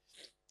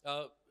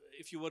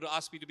 If you were to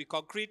ask me to be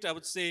concrete, I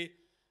would say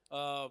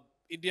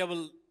India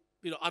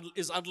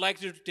is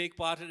unlikely to take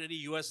part in any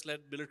US-led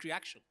military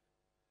action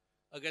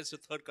against a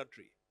third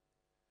country.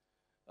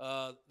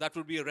 That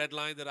would be a red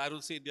line that I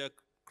don't see India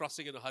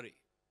crossing in a hurry.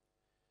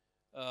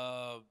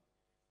 And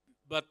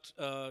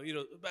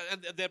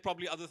there are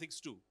probably other things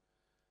too.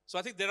 So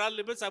I think there are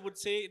limits. I would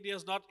say India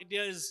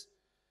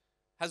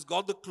has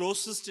gone the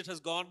closest it has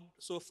gone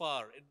so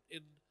far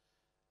in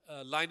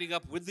lining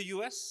up with the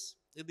US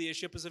in the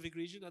Asia-Pacific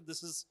region. And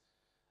this is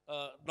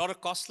not a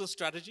costless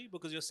strategy,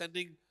 because you're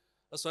sending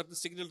a certain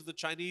signal to the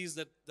Chinese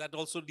that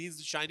also needs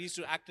the Chinese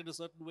to act in a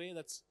certain way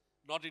that's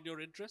not in your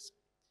interest.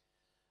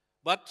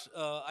 But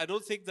I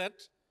don't think that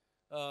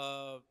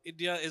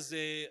India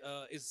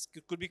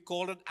could be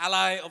called an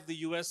ally of the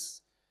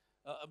US,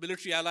 a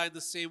military ally in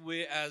the same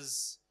way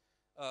as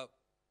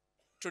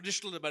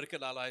traditional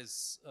American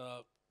allies,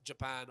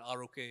 Japan,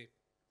 ROK,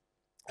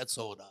 and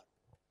so on.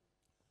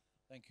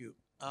 Thank you.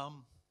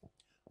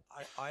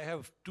 I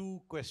have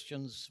 2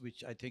 questions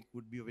which I think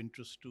would be of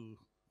interest to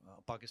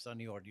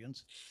Pakistani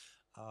audience.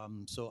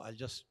 So I'll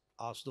just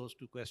ask those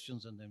 2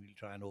 questions and then we'll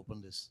try and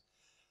open this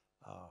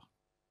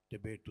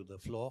debate to the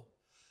floor.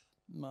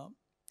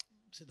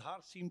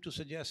 Siddharth seemed to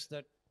suggest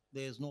that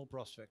there is no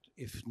prospect.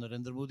 If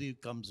Narendra Modi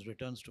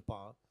returns to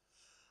power,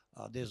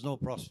 there's no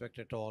prospect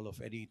at all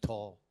of any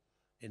thaw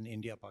in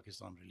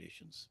India-Pakistan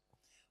relations.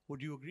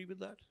 Would you agree with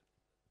that?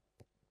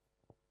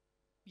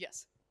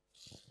 Yes.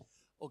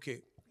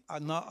 Okay.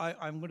 Now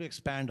I'm going to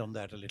expand on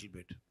that a little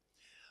bit.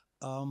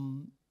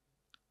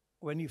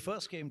 When he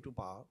first came to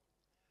power,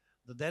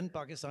 the then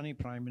Pakistani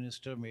Prime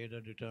Minister made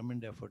a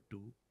determined effort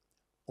to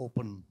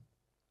open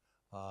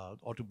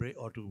or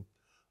to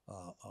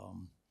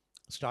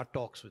start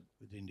talks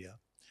with India.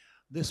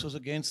 This was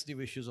against the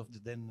wishes of the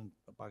then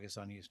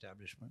Pakistani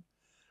establishment.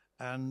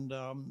 And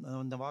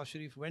Nawaz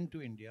Sharif went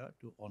to India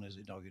on his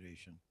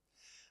inauguration.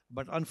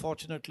 But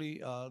unfortunately,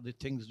 the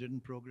things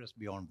didn't progress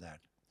beyond that.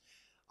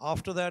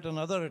 After that,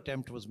 another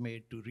attempt was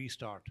made to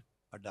restart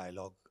a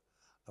dialogue,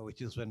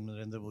 which is when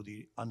Narendra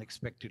Modi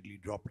unexpectedly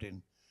dropped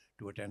in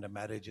to attend a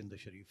marriage in the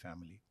Sharif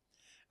family.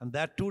 And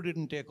that too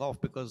didn't take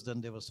off because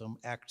then there were some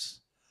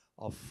acts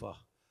of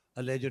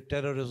alleged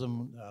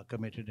terrorism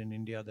committed in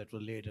India that were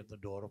laid at the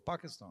door of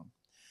Pakistan.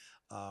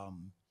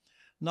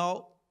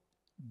 Now,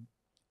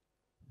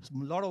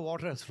 a lot of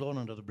water has flown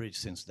under the bridge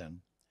since then.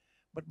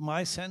 But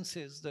my sense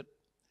is that,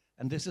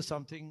 and this is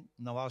something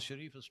Nawaz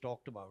Sharif has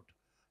talked about,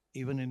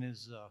 even in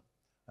his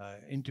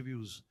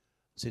interviews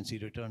since he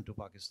returned to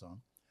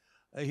Pakistan.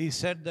 He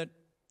said that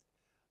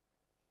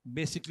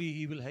basically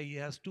he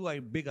has two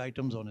big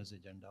items on his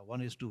agenda. One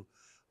is to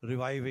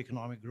revive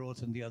economic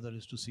growth, and the other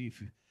is to see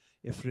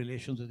if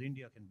relations with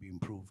India can be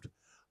improved,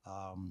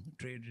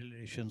 trade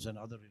relations and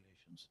other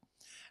relations.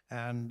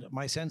 And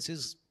my sense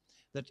is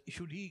that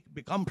should he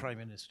become prime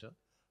minister,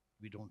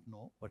 we don't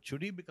know, but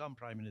should he become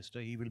prime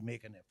minister, he will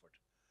make an effort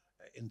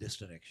in this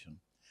direction.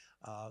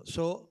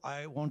 So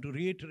I want to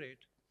reiterate,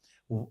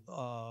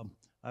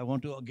 I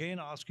want to again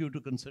ask you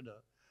to consider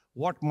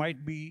what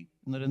might be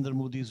Narendra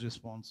Modi's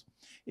response.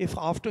 If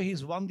after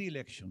he's won the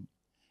election,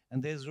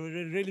 and there's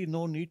really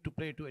no need to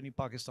play to any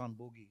Pakistan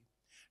bogey,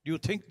 do you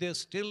think there's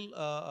still,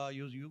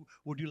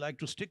 would you like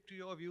to stick to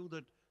your view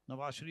that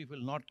Nawaz Sharif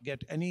will not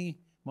get any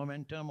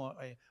momentum or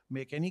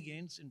make any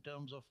gains in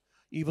terms of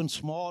even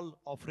small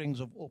offerings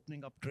of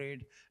opening up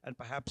trade and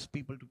perhaps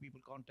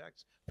people-to-people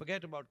contacts?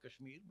 Forget about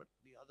Kashmir, but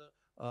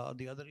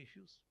the other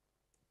issues.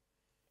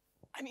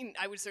 I mean,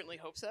 I would certainly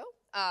hope so.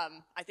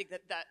 I think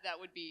that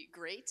would be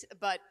great.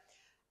 But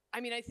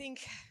I mean, I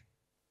think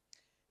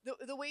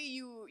the way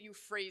you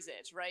phrase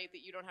it, right,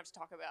 that you don't have to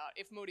talk about,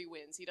 if Modi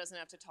wins, he doesn't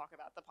have to talk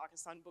about the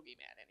Pakistan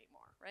boogeyman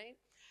anymore, right?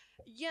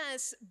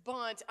 Yes,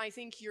 but I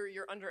think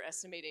you're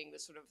underestimating the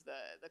sort of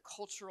the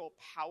cultural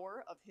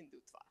power of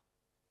Hindutva.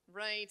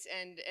 Right,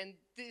 and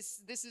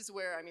this is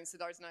where, I mean,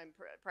 Siddharth and I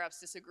perhaps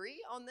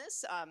disagree on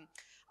this.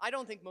 I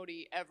don't think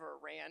Modi ever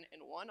ran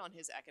and won on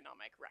his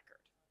economic record.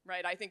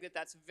 Right, I think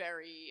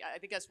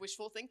that's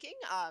wishful thinking,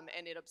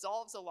 and it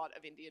absolves a lot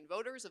of Indian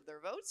voters of their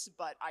votes.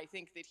 But I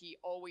think that he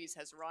always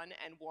has run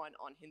and won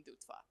on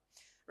Hindutva,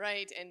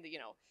 right? And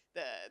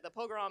the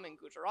pogrom in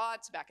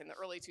Gujarat back in the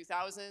early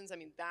 2000s, I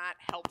mean, that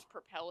helped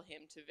propel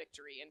him to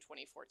victory in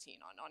 2014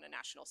 on a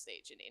national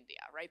stage in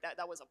India, right?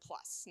 That was a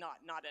plus, not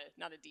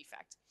a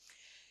defect.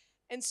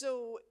 And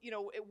so,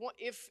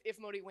 if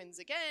Modi wins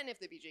again, if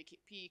the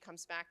BJP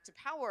comes back to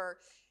power,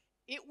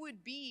 it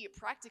would be,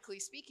 practically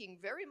speaking,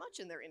 very much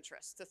in their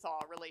interest to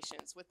thaw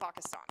relations with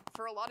Pakistan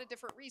for a lot of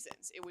different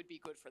reasons. It would be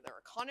good for their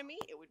economy.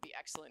 It would be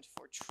excellent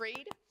for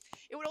trade.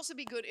 It would also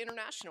be good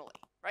internationally,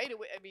 right?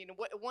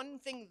 One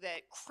thing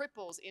that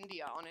cripples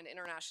India on an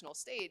international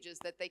stage is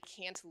that they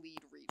can't lead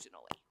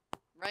regionally.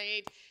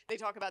 Right? They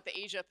talk about the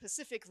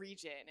Asia-Pacific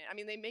region. I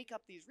mean, they make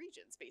up these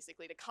regions,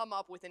 basically, to come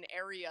up with an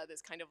area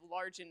that's kind of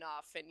large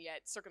enough and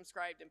yet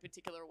circumscribed in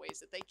particular ways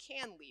that they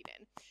can lead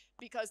in,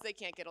 because they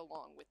can't get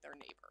along with their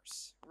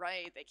neighbors,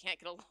 right? They can't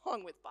get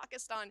along with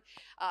Pakistan.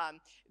 I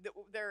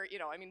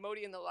mean,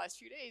 Modi in the last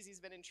few days, he's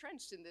been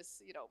entrenched in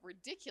this,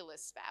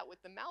 ridiculous spat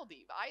with the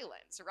Maldives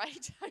Islands,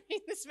 right? I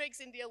mean, this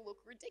makes India look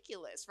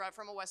ridiculous, right,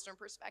 from a Western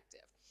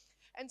perspective.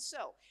 And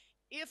so,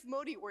 if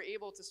Modi were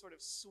able to sort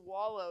of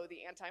swallow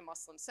the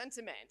anti-Muslim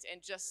sentiment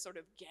and just sort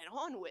of get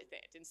on with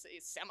it and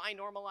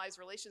semi-normalize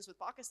relations with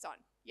Pakistan,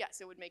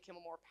 yes, it would make him a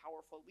more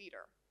powerful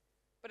leader.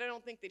 But I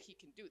don't think that he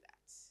can do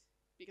that,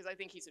 because I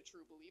think he's a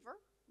true believer,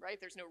 right?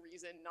 There's no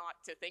reason not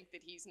to think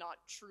that he's not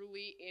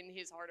truly, in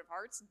his heart of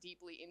hearts,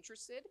 deeply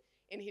interested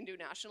in Hindu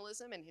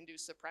nationalism and Hindu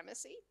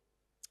supremacy.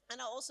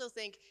 And I also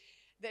think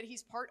that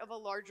he's part of a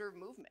larger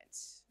movement,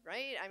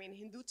 right? I mean,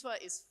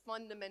 Hindutva is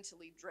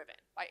fundamentally driven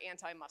by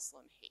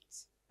anti-Muslim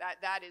hate.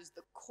 That is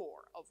the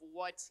core of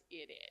what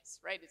it is,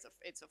 right?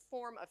 It's a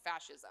form of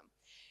fascism.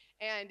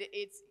 And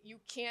you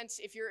can't,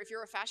 if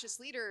you're a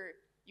fascist leader,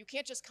 you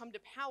can't just come to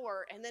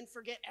power and then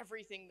forget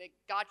everything that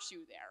got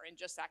you there and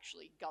just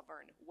actually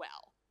govern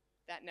well.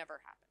 That never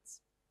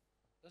happens.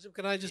 Najam,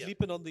 can I just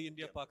leap in on the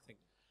India-Pak thing?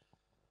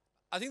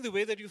 I think the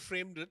way that you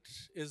framed it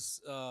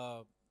is,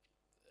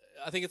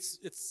 I think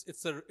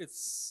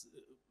it's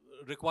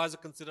requires a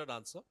considered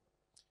answer.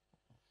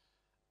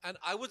 And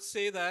I would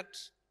say that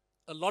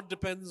a lot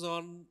depends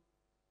on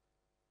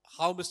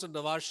how Mr.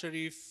 Nawaz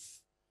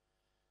Sharif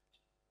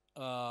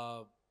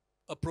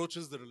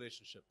approaches the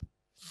relationship.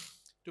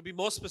 To be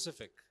more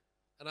specific,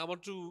 and I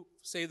want to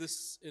say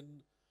this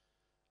in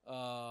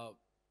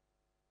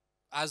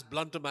as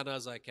blunt a manner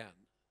as I can.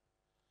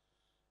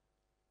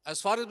 As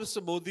far as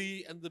Mr.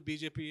 Modi and the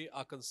BJP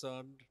are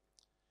concerned,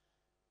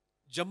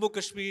 Jammu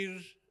Kashmir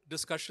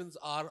discussions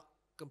are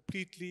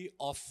completely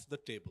off the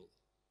table.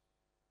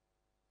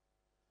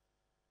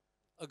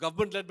 A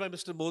government led by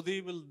Mr.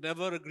 Modi will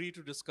never agree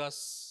to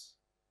discuss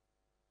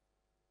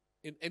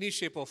in any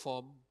shape or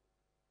form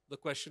the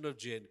question of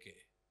J&K.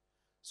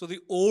 So the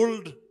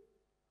old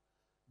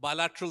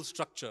bilateral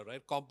structure,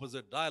 right?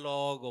 Composite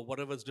dialogue or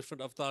whatever its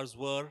different avatars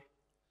were,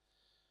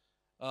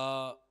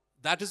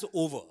 that is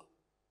over.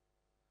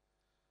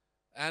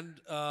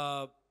 And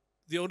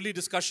the only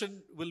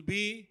discussion will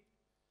be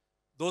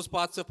those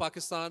parts of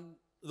Pakistan,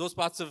 those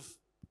parts of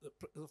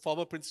the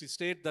former princely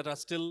state that are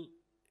still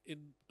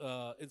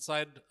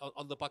inside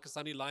on the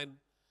Pakistani line,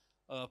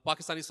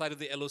 Pakistani side of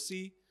the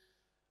LOC.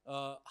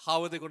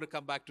 How are they going to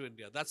come back to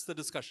India? That's the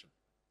discussion.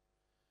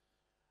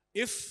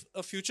 If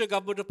a future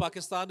government of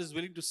Pakistan is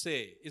willing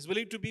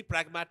to be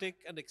pragmatic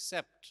and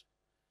accept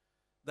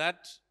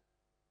that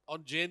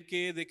on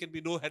J&K there can be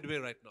no headway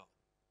right now.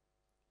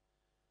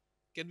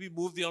 Can we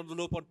move the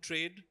envelope on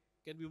trade?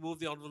 Can we move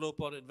the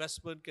envelope on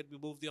investment? Can we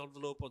move the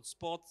envelope on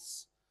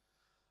sports?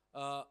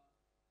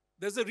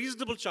 There's a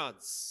reasonable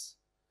chance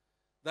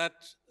that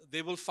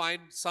they will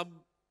find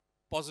some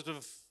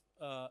positive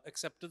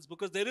acceptance,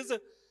 because there is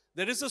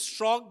a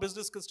strong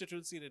business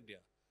constituency in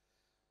India.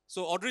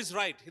 So Audrey's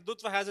right.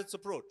 Hindutva has its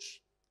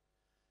approach.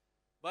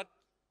 But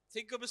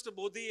think of Mr.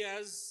 Modi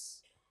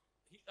as,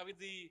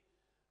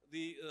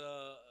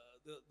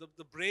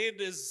 the brain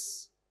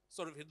is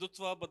sort of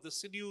Hindutva, but the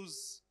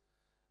sinews,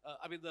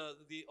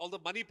 all the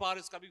money power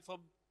is coming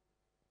from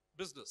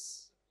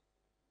business.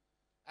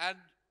 And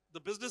the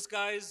business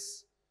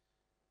guys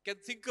can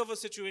think of a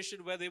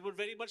situation where they would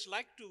very much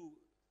like to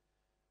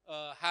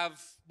have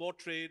more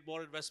trade,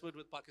 more investment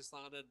with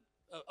Pakistan and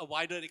a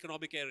wider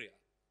economic area.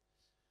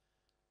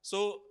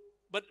 So,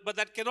 but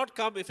that cannot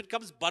come if it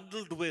comes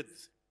bundled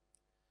with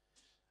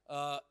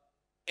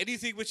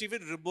anything which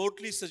even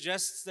remotely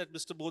suggests that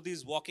Mr. Modi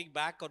is walking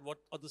back on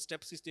the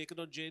steps he's taken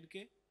on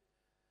J&K,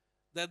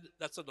 then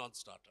that's a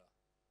non-starter.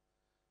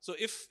 So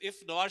if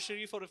Nawaz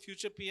Sharif or a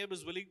future PM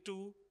is willing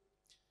to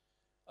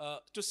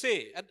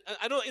say, and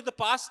I know in the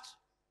past,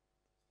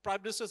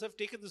 prime ministers have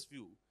taken this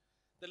view,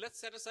 that let's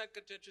set aside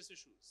contentious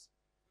issues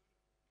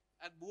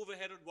and move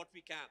ahead on what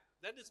we can.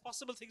 Then it's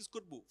possible things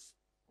could move.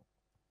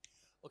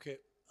 Okay,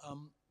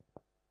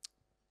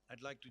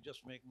 I'd like to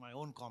just make my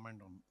own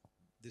comment on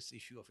this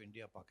issue of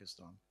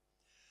India-Pakistan.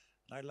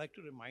 I'd like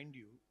to remind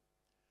you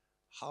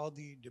how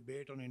the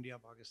debate on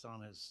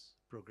India-Pakistan has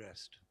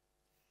progressed.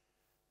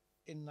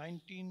 In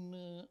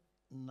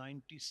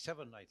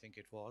 1997, I think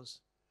it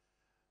was,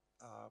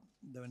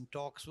 when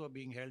talks were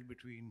being held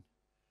between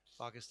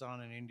Pakistan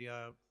and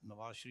India,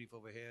 Nawaz Sharif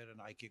over here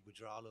and I.K.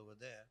 Gujral over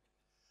there,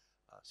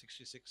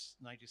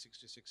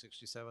 1966,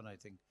 67, I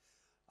think.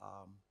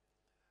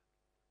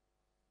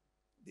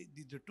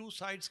 The two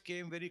sides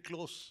came very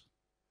close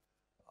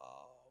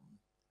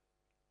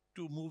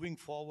to moving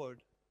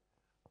forward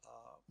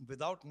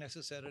without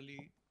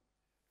necessarily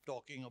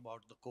talking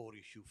about the core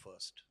issue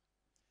first.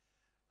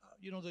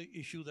 The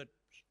issue that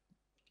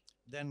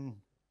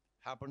then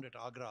happened at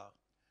Agra,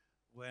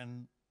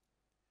 when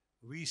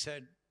we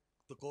said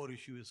the core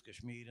issue is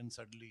Kashmir, and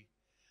suddenly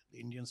the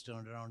Indians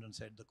turned around and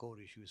said the core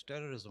issue is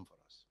terrorism for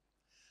us.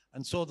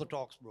 And so the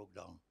talks broke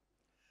down.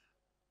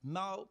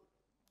 Now,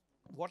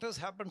 what has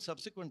happened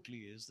subsequently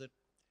is that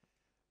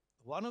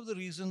one of the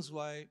reasons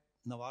why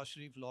Nawaz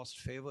Sharif lost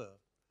favor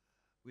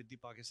with the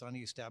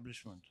Pakistani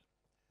establishment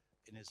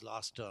in his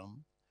last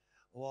term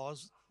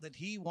was that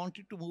he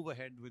wanted to move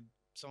ahead with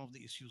some of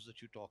the issues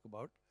that you talk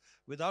about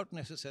without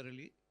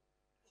necessarily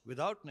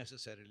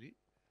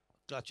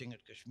clutching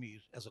at Kashmir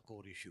as a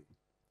core issue.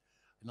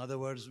 In other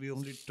words, we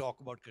only talk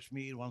about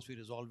Kashmir. Once we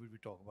resolve it, we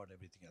talk about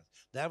everything else.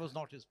 That was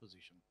not his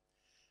position.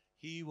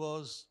 He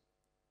was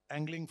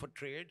angling for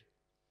trade,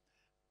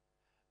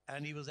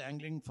 and he was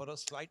angling for a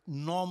slight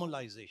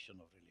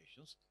normalization of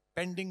relations,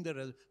 pending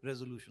the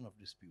resolution of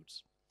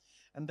disputes.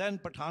 And then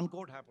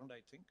Pathankot happened,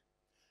 I think,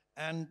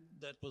 and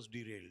that was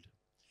derailed.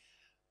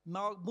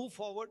 Now, move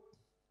forward.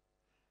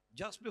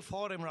 Just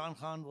before Imran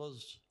Khan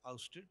was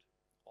ousted,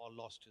 or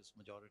lost his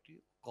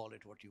majority, call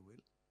it what you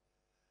will,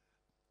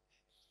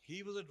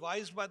 he was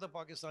advised by the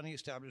Pakistani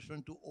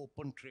establishment to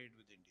open trade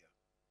with India.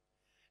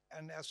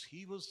 And as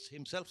he was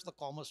himself the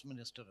commerce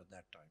minister at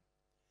that time,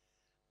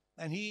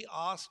 and he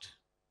asked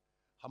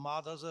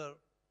Hamad Azhar,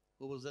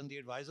 who was then the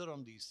advisor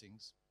on these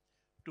things,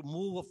 to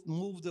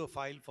move the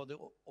file for the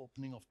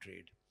opening of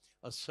trade,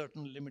 a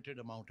certain limited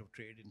amount of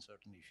trade in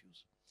certain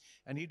issues.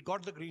 And he'd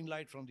got the green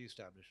light from the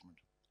establishment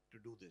to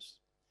do this.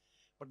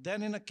 But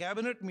then in a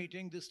cabinet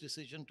meeting, this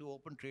decision to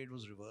open trade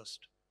was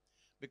reversed,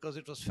 because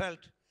it was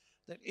felt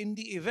that in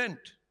the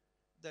event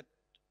that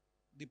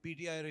the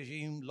PTI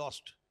regime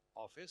lost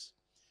office,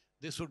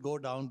 this would go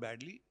down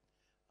badly,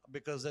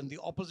 because then the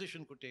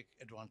opposition could take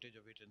advantage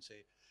of it and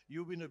say,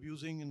 you've been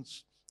abusing and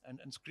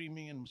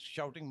screaming and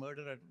shouting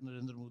murder at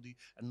Narendra Modi,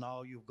 and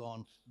now you've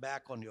gone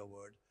back on your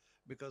word.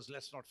 Because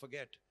let's not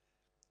forget,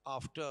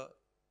 after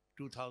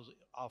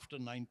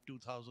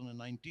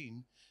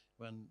 2019,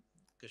 when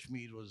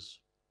Kashmir was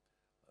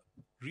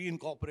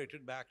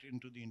reincorporated back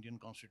into the Indian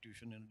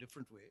constitution in a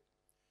different way,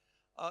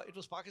 it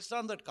was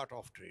Pakistan that cut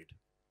off trade.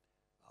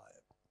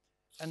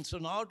 And so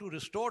now to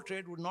restore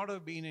trade would not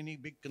have been any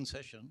big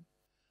concession.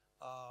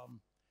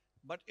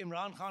 But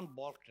Imran Khan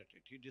balked at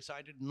it. He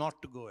decided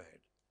not to go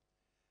ahead,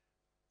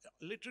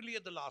 literally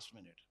at the last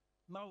minute.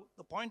 Now,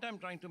 the point I'm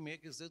trying to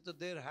make is that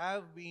there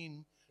have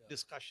been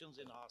discussions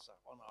on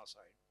our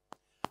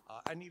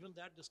side, and even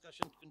that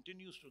discussion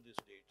continues to this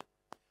date,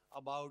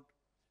 about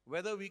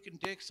whether we can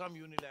take some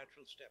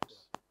unilateral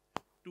steps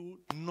to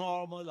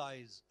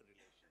normalize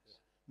relations,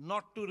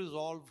 not to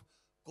resolve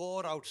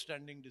core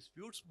outstanding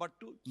disputes, but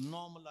to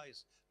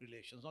normalize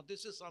relations. Now,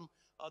 this is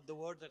the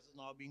word that is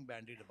now being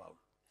bandied about.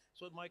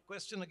 So my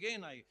question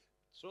again, I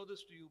throw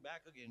this to you,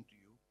 back again to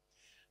you,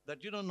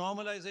 that,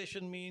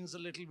 normalization means a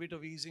little bit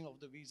of easing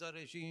of the visa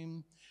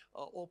regime,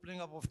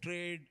 opening up of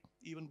trade.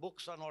 Even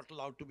books are not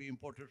allowed to be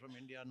imported from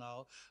India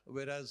now,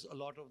 whereas a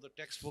lot of the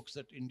textbooks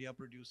that India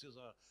produces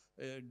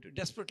are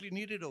desperately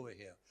needed over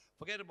here.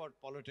 Forget about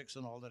politics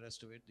and all the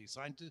rest of it. The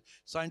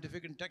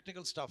scientific and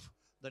technical stuff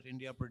that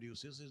India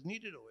produces is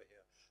needed over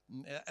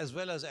here, as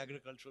well as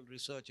agricultural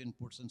research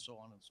inputs and so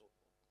on and so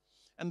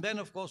forth. And then,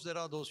 of course, there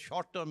are those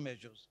short-term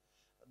measures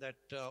that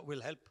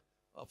will help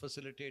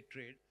facilitate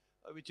trade,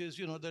 which is,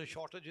 there are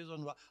shortages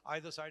on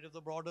either side of the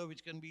border,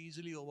 which can be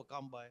easily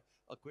overcome by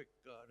a quick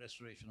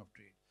restoration of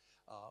trade,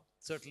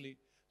 certainly.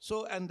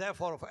 So, and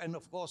therefore, and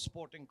of course,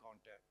 sporting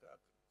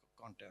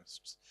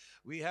contests.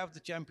 We have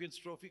the Champions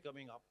Trophy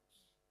coming up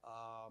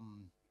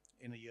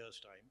in a year's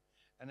time,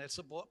 and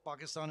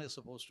Pakistan is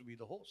supposed to be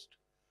the host.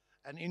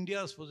 And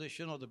India's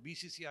position, or the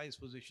BCCI's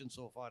position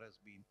so far, has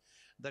been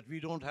that we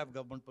don't have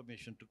government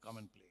permission to come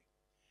and play.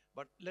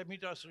 But let me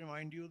just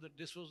remind you that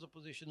this was the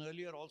position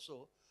earlier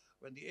also,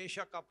 when the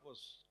Asia Cup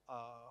was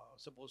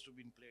supposed to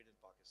be played in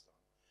Pakistan.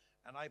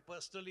 And I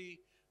personally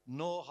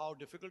know how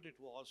difficult it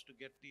was to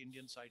get the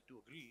Indian side to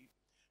agree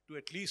to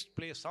at least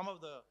play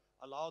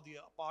allow the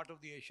part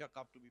of the Asia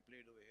Cup to be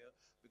played over here,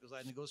 because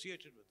I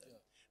negotiated with them. Yeah.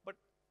 But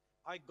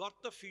I got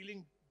the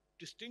feeling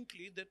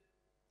distinctly that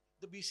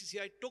the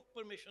BCCI took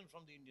permission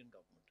from the Indian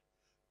government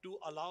to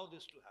allow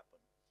this to happen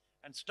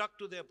and stuck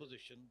to their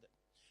position.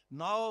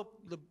 Now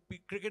the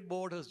cricket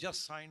board has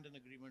just signed an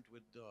agreement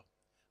with the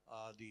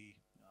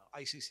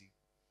ICC,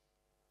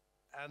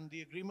 and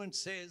the agreement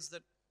says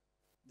that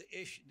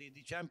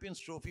the Champions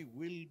Trophy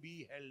will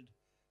be held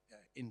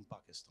in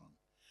Pakistan.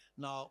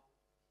 Now,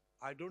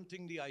 I don't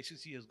think the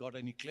ICC has got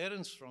any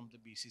clearance from the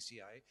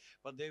BCCI,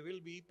 but there will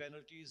be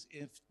penalties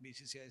if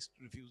BCCI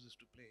refuses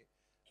to play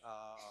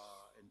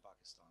in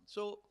Pakistan.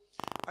 So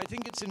I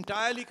think it's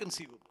entirely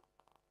conceivable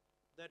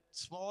that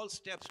small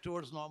steps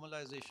towards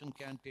normalization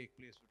can take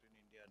place between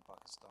India and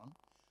Pakistan.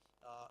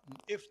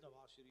 If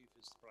Nawaz Sharif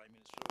is Prime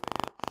Minister over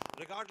here,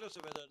 regardless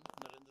of whether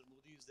Narendra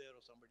Modi is there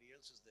or somebody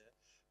else is there,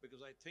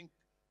 because I think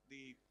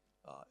the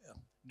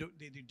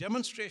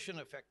demonstration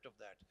effect of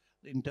that,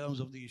 in terms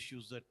of the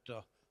issues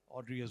that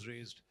Audrey has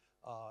raised,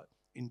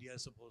 India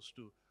is supposed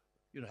to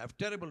have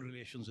terrible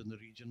relations in the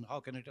region.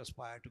 How can it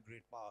aspire to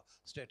great power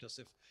status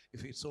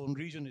if its own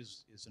region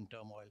is in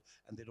turmoil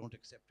and they don't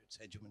accept its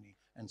hegemony,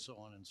 and so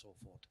on and so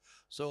forth.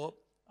 So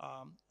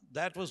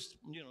that was,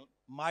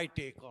 my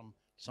take on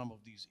some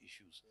of these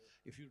issues.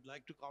 If you'd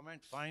like to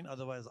comment, fine.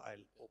 Otherwise,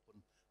 I'll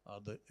open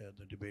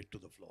the debate to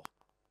the floor.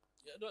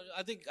 Yeah, no,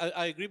 I think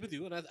I agree with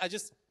you, and I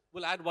just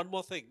will add one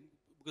more thing,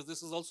 because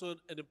this is also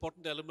an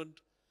important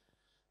element,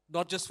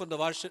 not just for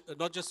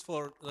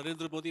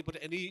Narendra Modi, but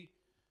any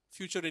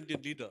future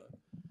Indian leader,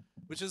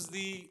 which is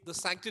the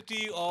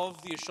sanctity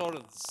of the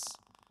assurance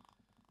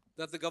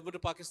that the government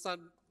of Pakistan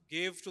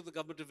gave to the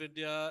government of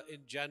India in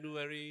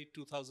January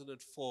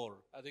 2004.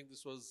 I think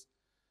this was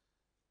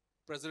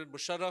President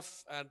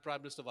Musharraf and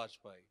Prime Minister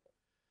Vajpayee,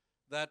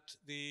 that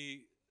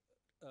the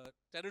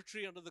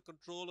territory under the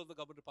control of the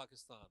government of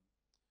Pakistan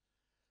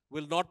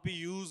will not be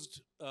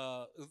used,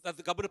 that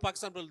the government of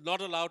Pakistan will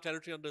not allow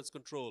territory under its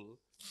control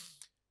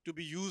to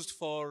be used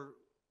for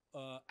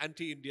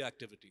anti-India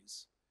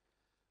activities.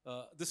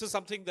 This is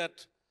something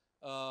that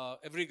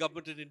every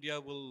government in India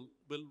will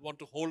want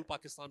to hold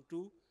Pakistan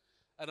to.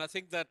 And I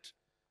think that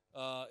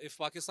if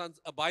Pakistan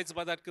abides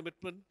by that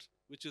commitment,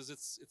 which is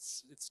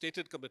its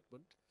stated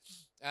commitment,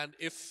 and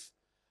if,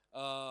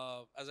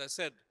 as I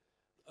said,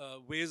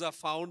 ways are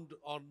found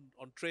on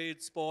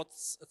trade,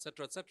 sports,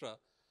 etc.,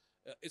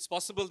 it's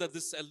possible that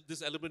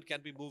this element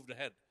can be moved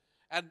ahead.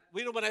 And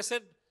when I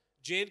said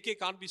J&K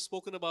can't be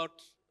spoken about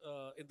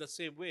in the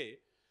same way,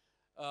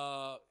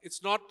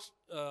 it's not.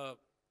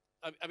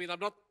 I'm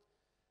not.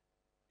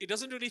 It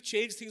doesn't really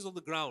change things on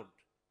the ground,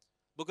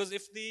 because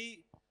if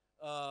the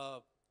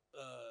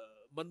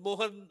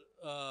Manmohan,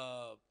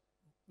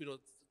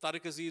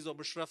 Tariq Aziz or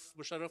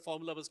Musharraf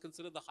formula was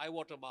considered the high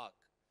water mark,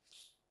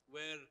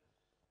 where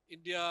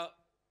India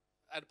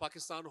and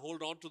Pakistan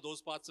hold on to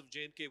those parts of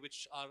J&K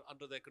which are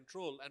under their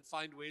control and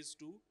find ways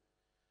to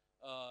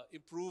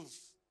improve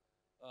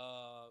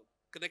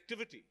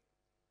connectivity,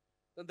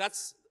 then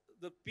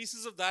the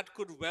pieces of that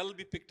could well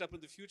be picked up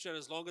in the future,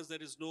 as long as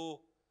there is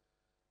no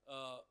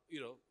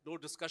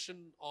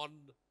discussion on.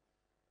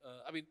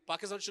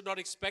 Pakistan should not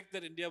expect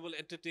that India will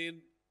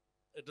entertain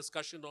a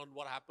discussion on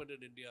what happened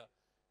in India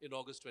in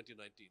August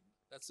 2019.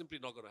 That's simply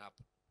not going to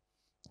happen.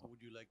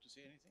 Would you like to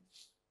say anything?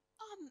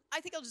 I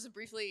think I'll just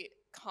briefly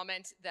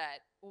comment that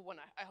when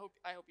I hope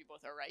you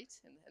both are right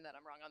and that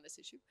I'm wrong on this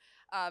issue,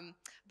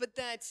 but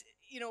that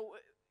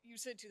you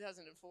said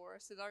 2004,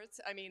 Siddharth.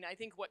 I mean, I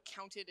think what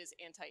counted as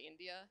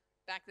anti-India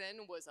back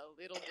then was a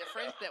little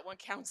different than what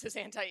counts as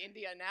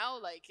anti-India now.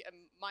 Like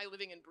my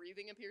living and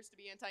breathing appears to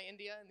be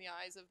anti-India in the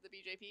eyes of the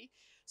BJP.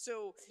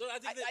 So No, I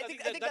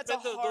think that that's a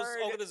meant those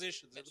hard.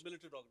 organizations, the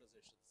militant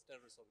organizations,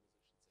 terrorist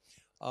organizations.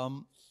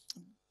 Um,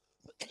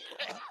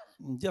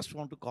 just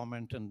want to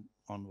comment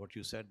on what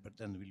you said, but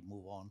then we'll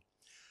move on.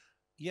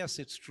 Yes,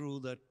 it's true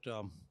that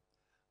uh,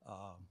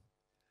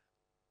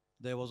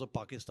 there was a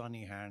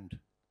Pakistani hand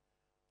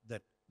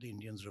that the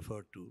Indians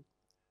referred to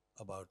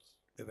about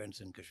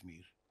events in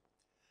Kashmir,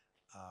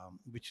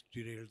 which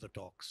derailed the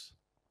talks.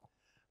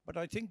 But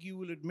I think you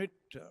will admit,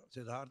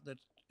 Siddharth, that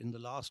in the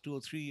last 2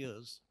 or 3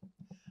 years,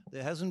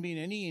 there hasn't been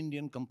any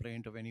Indian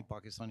complaint of any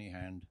Pakistani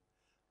hand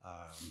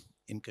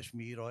in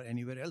Kashmir or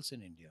anywhere else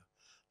in India.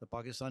 The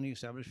Pakistani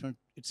establishment,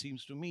 it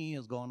seems to me,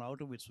 has gone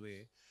out of its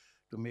way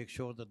to make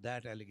sure that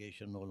that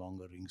allegation no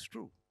longer rings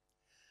true.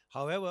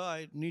 However,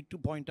 I need to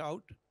point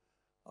out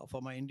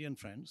for my Indian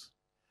friends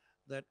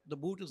that the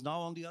boot is now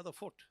on the other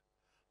foot.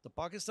 The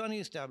Pakistani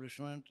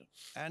establishment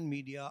and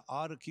media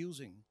are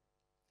accusing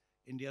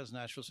India's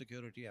national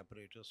security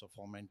apparatus of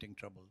fomenting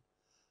trouble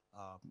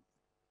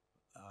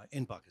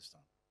in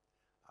Pakistan.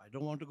 I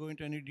don't want to go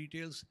into any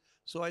details.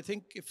 So I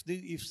think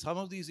if some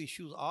of these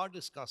issues are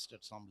discussed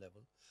at some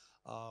level,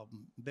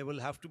 there will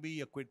have to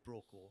be a quid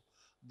pro quo.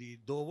 The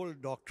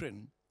Doval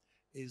doctrine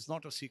is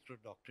not a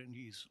secret doctrine.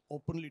 He's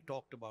openly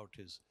talked about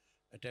his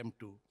attempt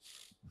to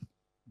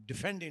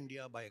defend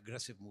India by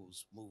aggressive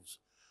moves,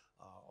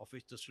 of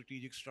which the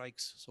strategic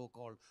strikes,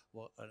 so-called,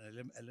 were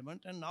an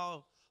element, and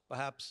now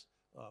perhaps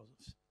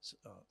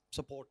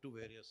support to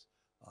various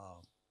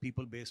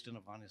people based in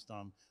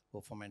Afghanistan who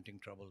are fomenting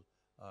trouble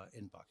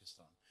in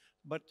Pakistan.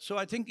 But so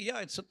I think, yeah,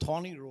 it's a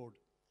thorny road.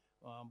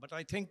 But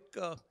I think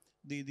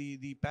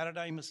the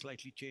paradigm has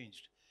slightly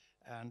changed.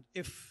 And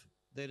if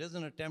there is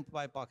an attempt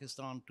by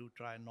Pakistan to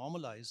try and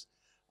normalize,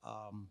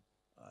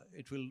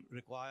 it will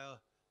require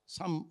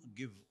some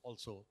give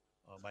also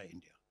by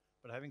India.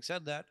 But having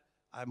said that,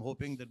 I'm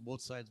hoping that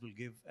both sides will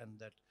give and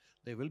that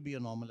there will be a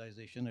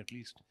normalization, at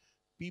least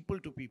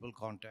people-to-people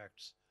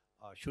contacts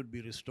should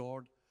be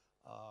restored,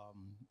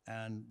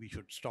 and we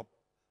should stop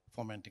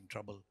fomenting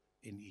trouble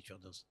in each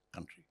other's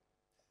country.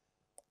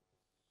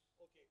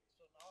 Okay,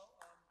 so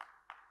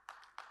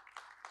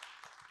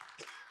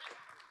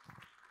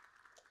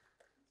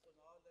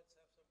now, let's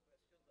have some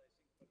questions. I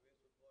think Parvez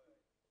would go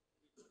ahead.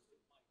 Mike would like to say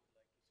something.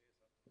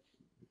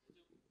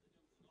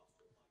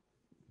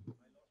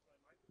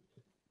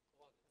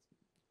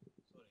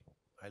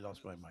 I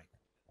lost my mic.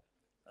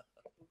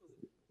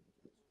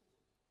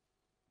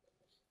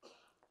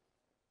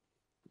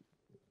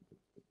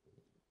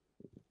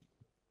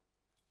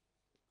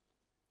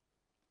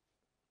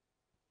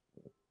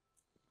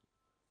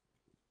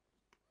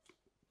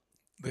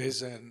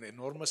 There's an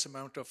enormous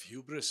amount of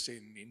hubris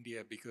in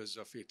India because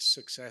of its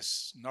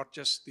success, not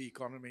just the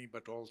economy,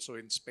 but also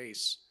in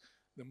space,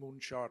 the moon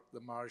shot,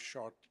 the Mars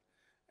shot,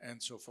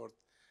 and so forth.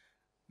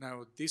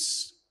 Now,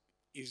 this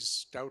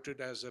is touted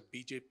as a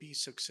BJP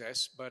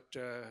success, but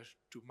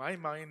to my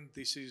mind,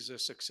 this is a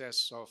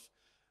success of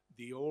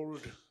the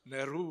old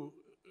Nehru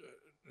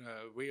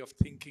way of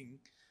thinking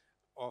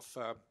of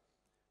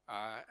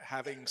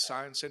having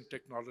science and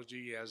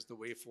technology as the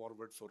way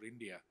forward for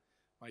India.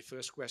 My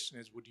first question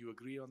is, would you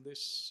agree on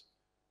this?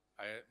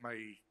 My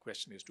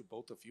question is to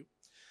both of you.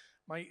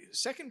 My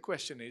second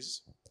question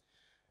is,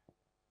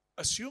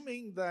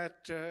 assuming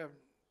that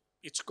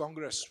it's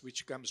Congress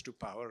which comes to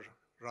power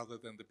rather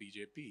than the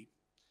BJP,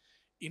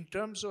 in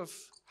terms of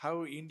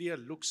how India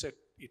looks at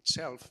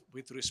itself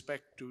with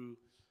respect to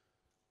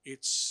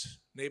its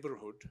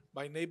neighborhood,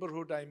 by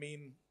neighborhood I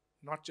mean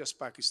not just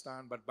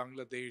Pakistan, but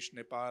Bangladesh,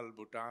 Nepal,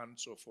 Bhutan,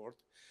 so forth,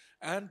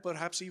 and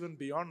perhaps even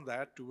beyond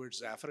that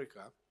towards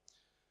Africa.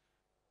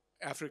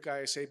 Africa,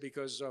 I say,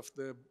 because of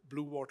the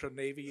blue water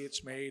navy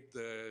it's made,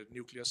 the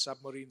nuclear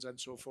submarines and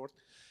so forth.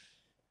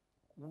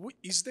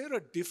 Is there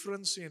a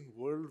difference in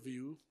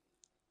worldview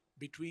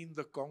between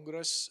the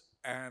Congress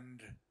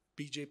and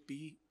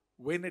BJP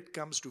when it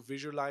comes to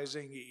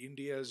visualizing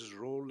India's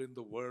role in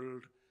the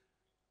world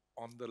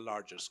on the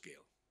larger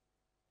scale?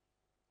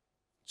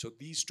 So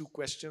these two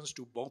questions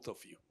to both of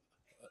you.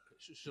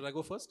 Should I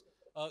go first?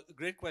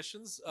 Great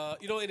questions.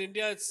 In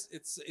India,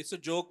 it's a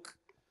joke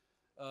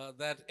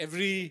that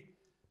every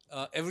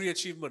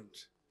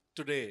achievement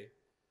today,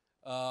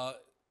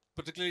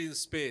 particularly in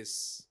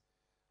space,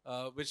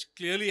 which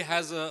clearly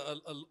has a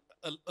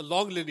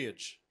long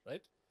lineage,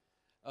 right,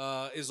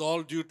 is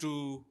all due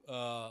to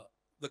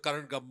the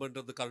current government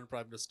and the current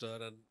prime minister,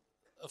 and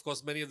of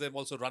course many of them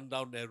also run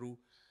down Nehru.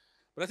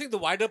 But I think the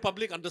wider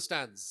public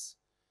understands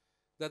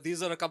that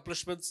these are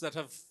accomplishments that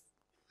have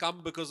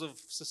come because of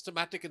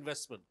systematic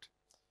investment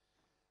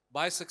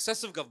by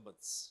successive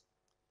governments,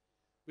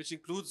 which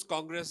includes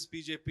Congress,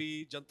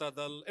 BJP, Janata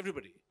Dal,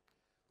 everybody,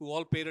 who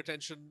all paid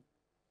attention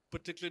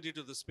particularly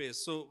to the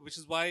space. So, which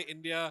is why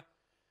India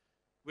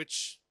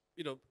which,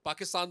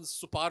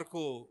 Pakistan's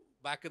Suparko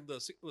back in the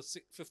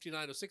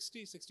 59 or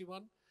 60,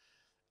 61,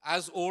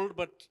 as old,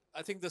 but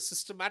I think the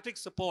systematic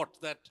support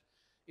that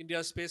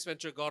India's space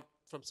venture got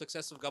from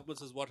successive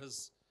governments is what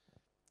has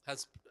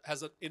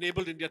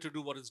enabled India to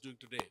do what it's doing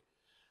today.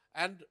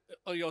 And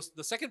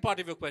the second part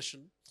of your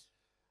question,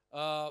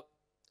 I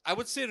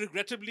would say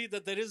regrettably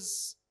that there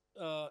is,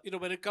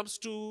 when it comes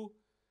to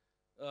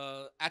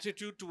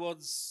attitude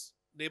towards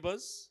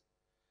neighbors,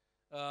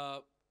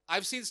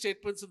 I've seen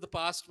statements in the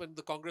past when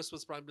the Congress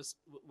was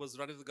was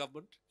running the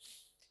government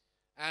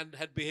and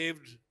had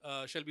behaved,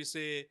 shall we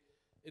say,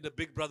 in a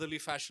big brotherly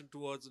fashion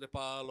towards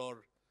Nepal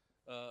or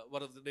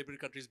one of the neighboring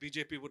countries.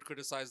 BJP would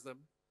criticize them,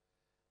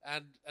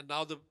 and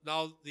now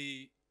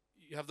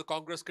you have the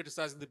Congress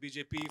criticizing the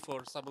BJP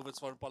for some of its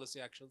foreign policy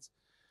actions.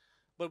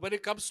 But when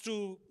it comes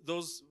to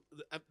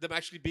them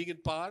actually being in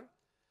power,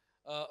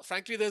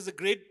 frankly,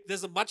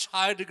 there's a much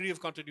higher degree of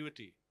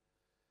continuity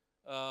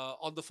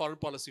on the foreign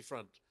policy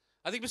front.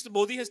 I think Mr.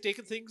 Modi has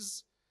taken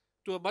things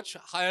to a much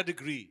higher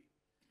degree,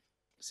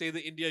 say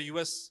the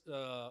India-US,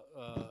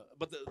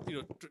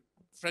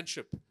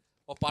 friendship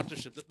or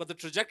partnership. But the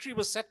trajectory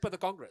was set by the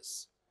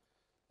Congress,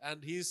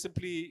 and he's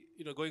simply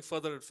going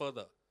further and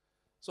further.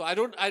 So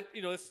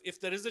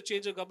if there is a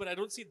change of government, I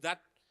don't see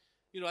that.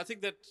 I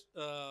think that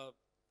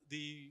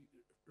the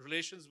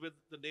relations with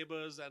the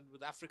neighbors and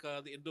with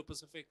Africa, the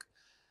Indo-Pacific,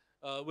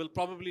 will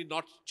probably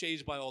not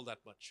change by all that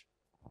much.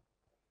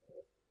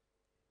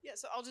 Yeah,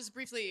 so I'll just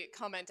briefly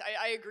comment.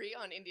 I agree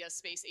on India's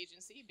space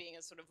agency being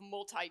a sort of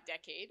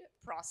multi-decade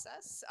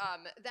process.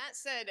 That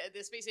said,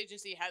 the space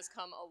agency has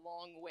come a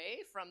long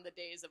way from the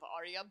days of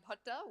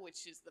Aryabhatta,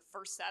 which is the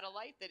first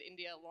satellite that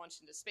India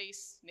launched into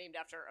space, named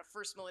after a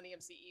first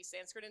millennium CE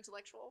Sanskrit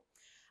intellectual.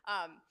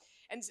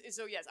 And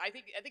so yes, I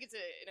think it's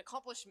an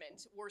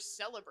accomplishment worth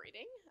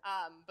celebrating,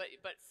 but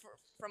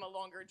from a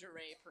longer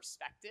durée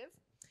perspective.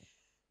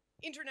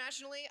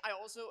 Internationally, I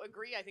also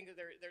agree. I think that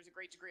there's a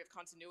great degree of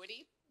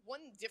continuity.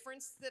 One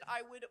difference that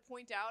I would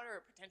point out,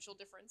 or a potential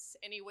difference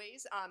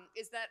anyways,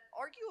 is that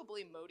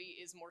arguably Modi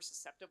is more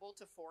susceptible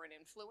to foreign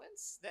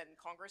influence than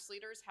Congress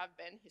leaders have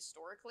been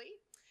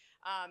historically.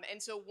 And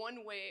so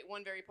one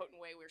very potent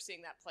way we're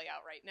seeing that play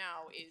out right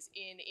now is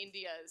in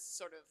India's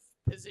sort of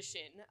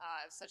position,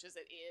 such as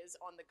it is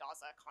on the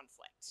Gaza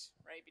conflict,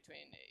 right,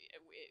 between,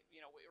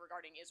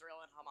 regarding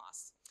Israel and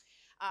Hamas.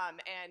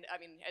 And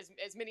I mean,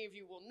 as many of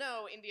you will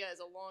know, India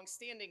is a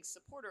long-standing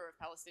supporter of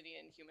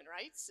Palestinian human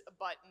rights,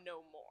 but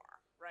no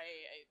more,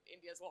 right?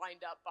 India's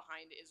lined up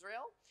behind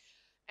Israel.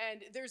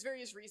 And there's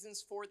various reasons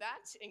for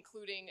that,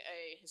 including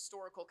a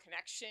historical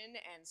connection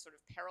and sort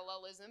of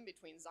parallelism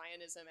between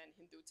Zionism and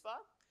Hindutva.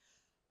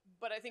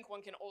 But I think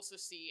one can also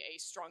see a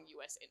strong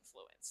US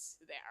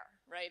influence there,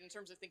 right? In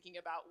terms of thinking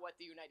about what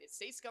the United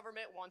States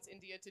government wants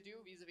India to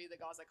do vis-a-vis the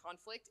Gaza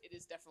conflict, it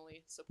is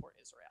definitely support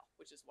Israel,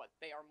 which is what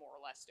they are more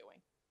or less doing.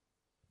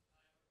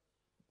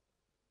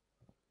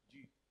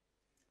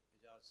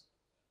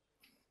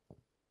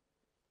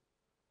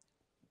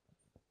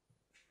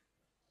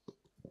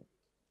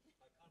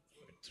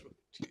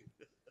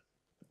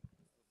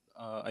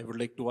 I would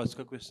like to ask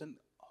a question.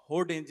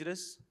 How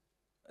dangerous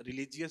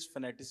religious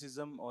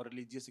fanaticism or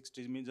religious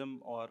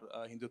extremism or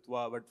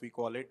Hindutva, what we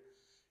call it,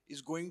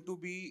 is going to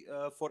be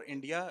for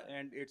India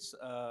and its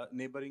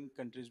neighboring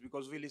countries?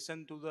 Because we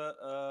listen to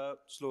the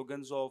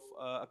slogans of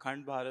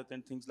Akhand Bharat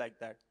and things like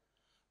that.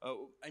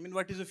 I mean,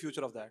 what is the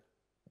future of that?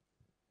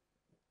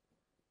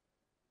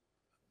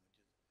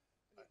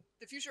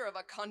 The future of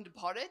Akhand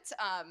Bharat.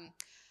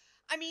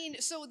 I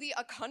mean, so the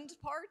Akhand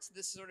part,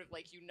 this sort of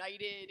like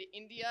united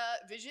India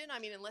vision, I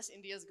mean, unless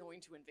India is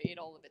going to invade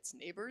all of its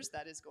neighbors,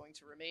 that is going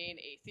to remain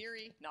a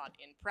theory, not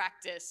in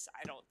practice.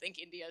 I don't think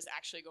India is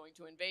actually going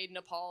to invade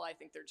Nepal. I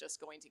think they're just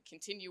going to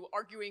continue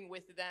arguing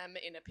with them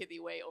in a pithy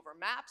way over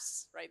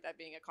maps, right? That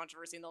being a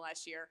controversy in the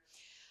last year.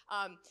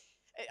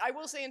 I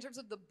will say in terms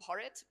of the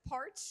Bharat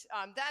part,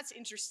 that's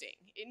interesting.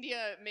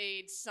 India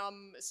made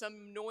some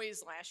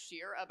noise last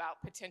year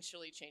about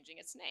potentially changing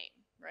its name,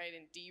 right,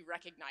 and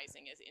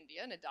de-recognizing as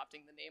India and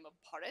adopting the name of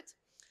Bharat.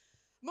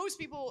 Most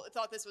people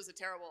thought this was a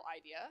terrible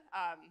idea.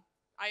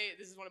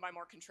 This is one of my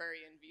more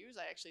contrarian views.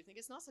 I actually think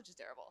it's not such a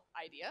terrible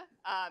idea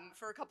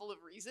for a couple of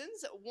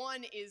reasons.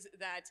 One is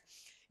that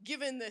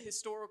given the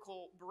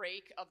historical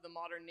break of the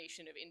modern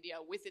nation of India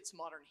with its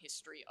modern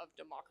history of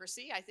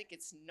democracy, I think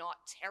it's not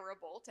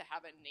terrible to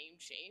have a name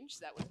change.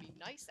 That would be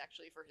nice,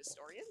 actually, for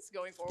historians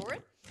going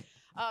forward.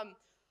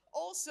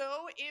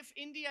 Also, if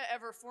India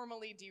ever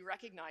formally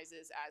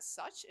de-recognizes as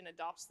such and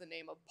adopts the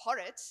name of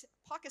Bharat,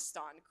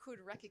 Pakistan could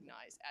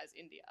recognize as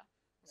India,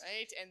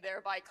 right? And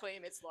thereby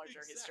claim its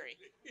larger history.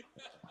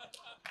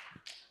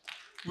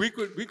 We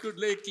could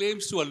lay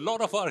claims to a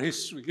lot of our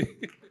history.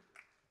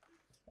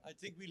 I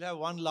think we'll have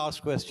one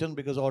last question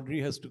because Audrey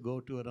has to go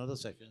to another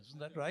session. Isn't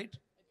that right?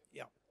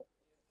 Yeah.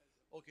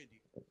 Okay,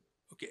 Deep.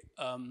 Okay.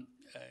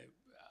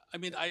 I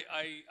mean, I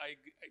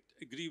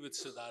agree with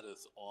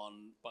Siddharth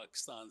on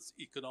Pakistan's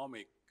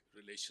economic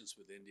relations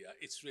with India.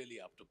 It's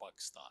really up to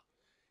Pakistan.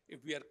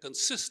 If we are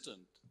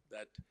consistent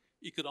that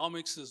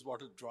Economics is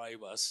what will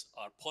drive us.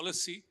 Our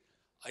policy,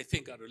 I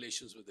think our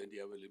relations with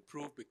India will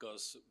improve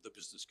because of the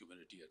business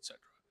community, etc.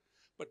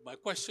 But my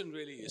question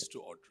really is to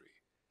Audrey.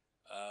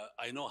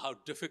 I know how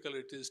difficult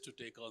it is to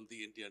take on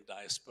the Indian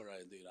diaspora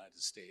in the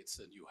United States,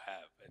 and you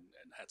have, and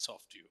hats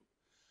off to you.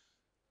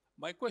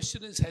 My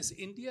question is, has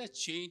India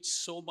changed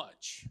so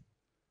much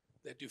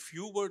that if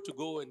you were to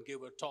go and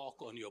give a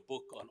talk on your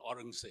book on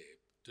Aurangzeb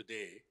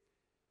today,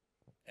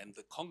 and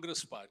the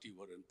Congress party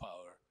were in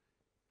power,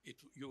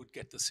 you would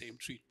get the same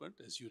treatment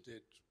as you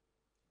did?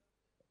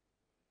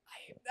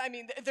 I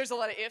mean, there's a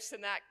lot of ifs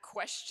in that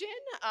question.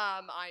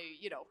 I'm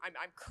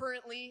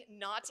currently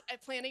not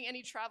planning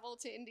any travel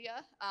to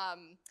India.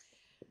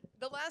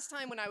 The last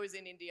time when I was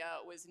in India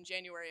was in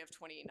January of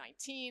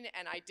 2019,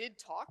 and I did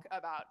talk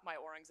about my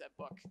Aurangzeb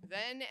book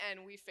then,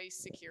 and we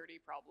faced security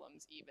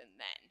problems even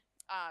then.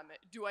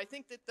 Do I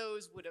think that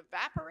those would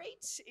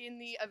evaporate in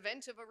the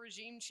event of a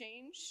regime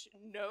change?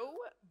 No,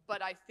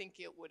 but I think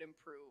it would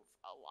improve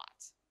a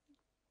lot.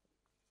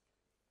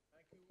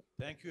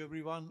 Thank you,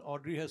 everyone.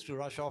 Audrey has to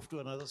rush off to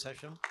another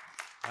session.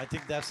 I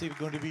think that's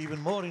going to be even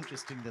more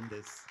interesting than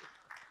this.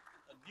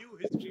 A new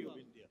history of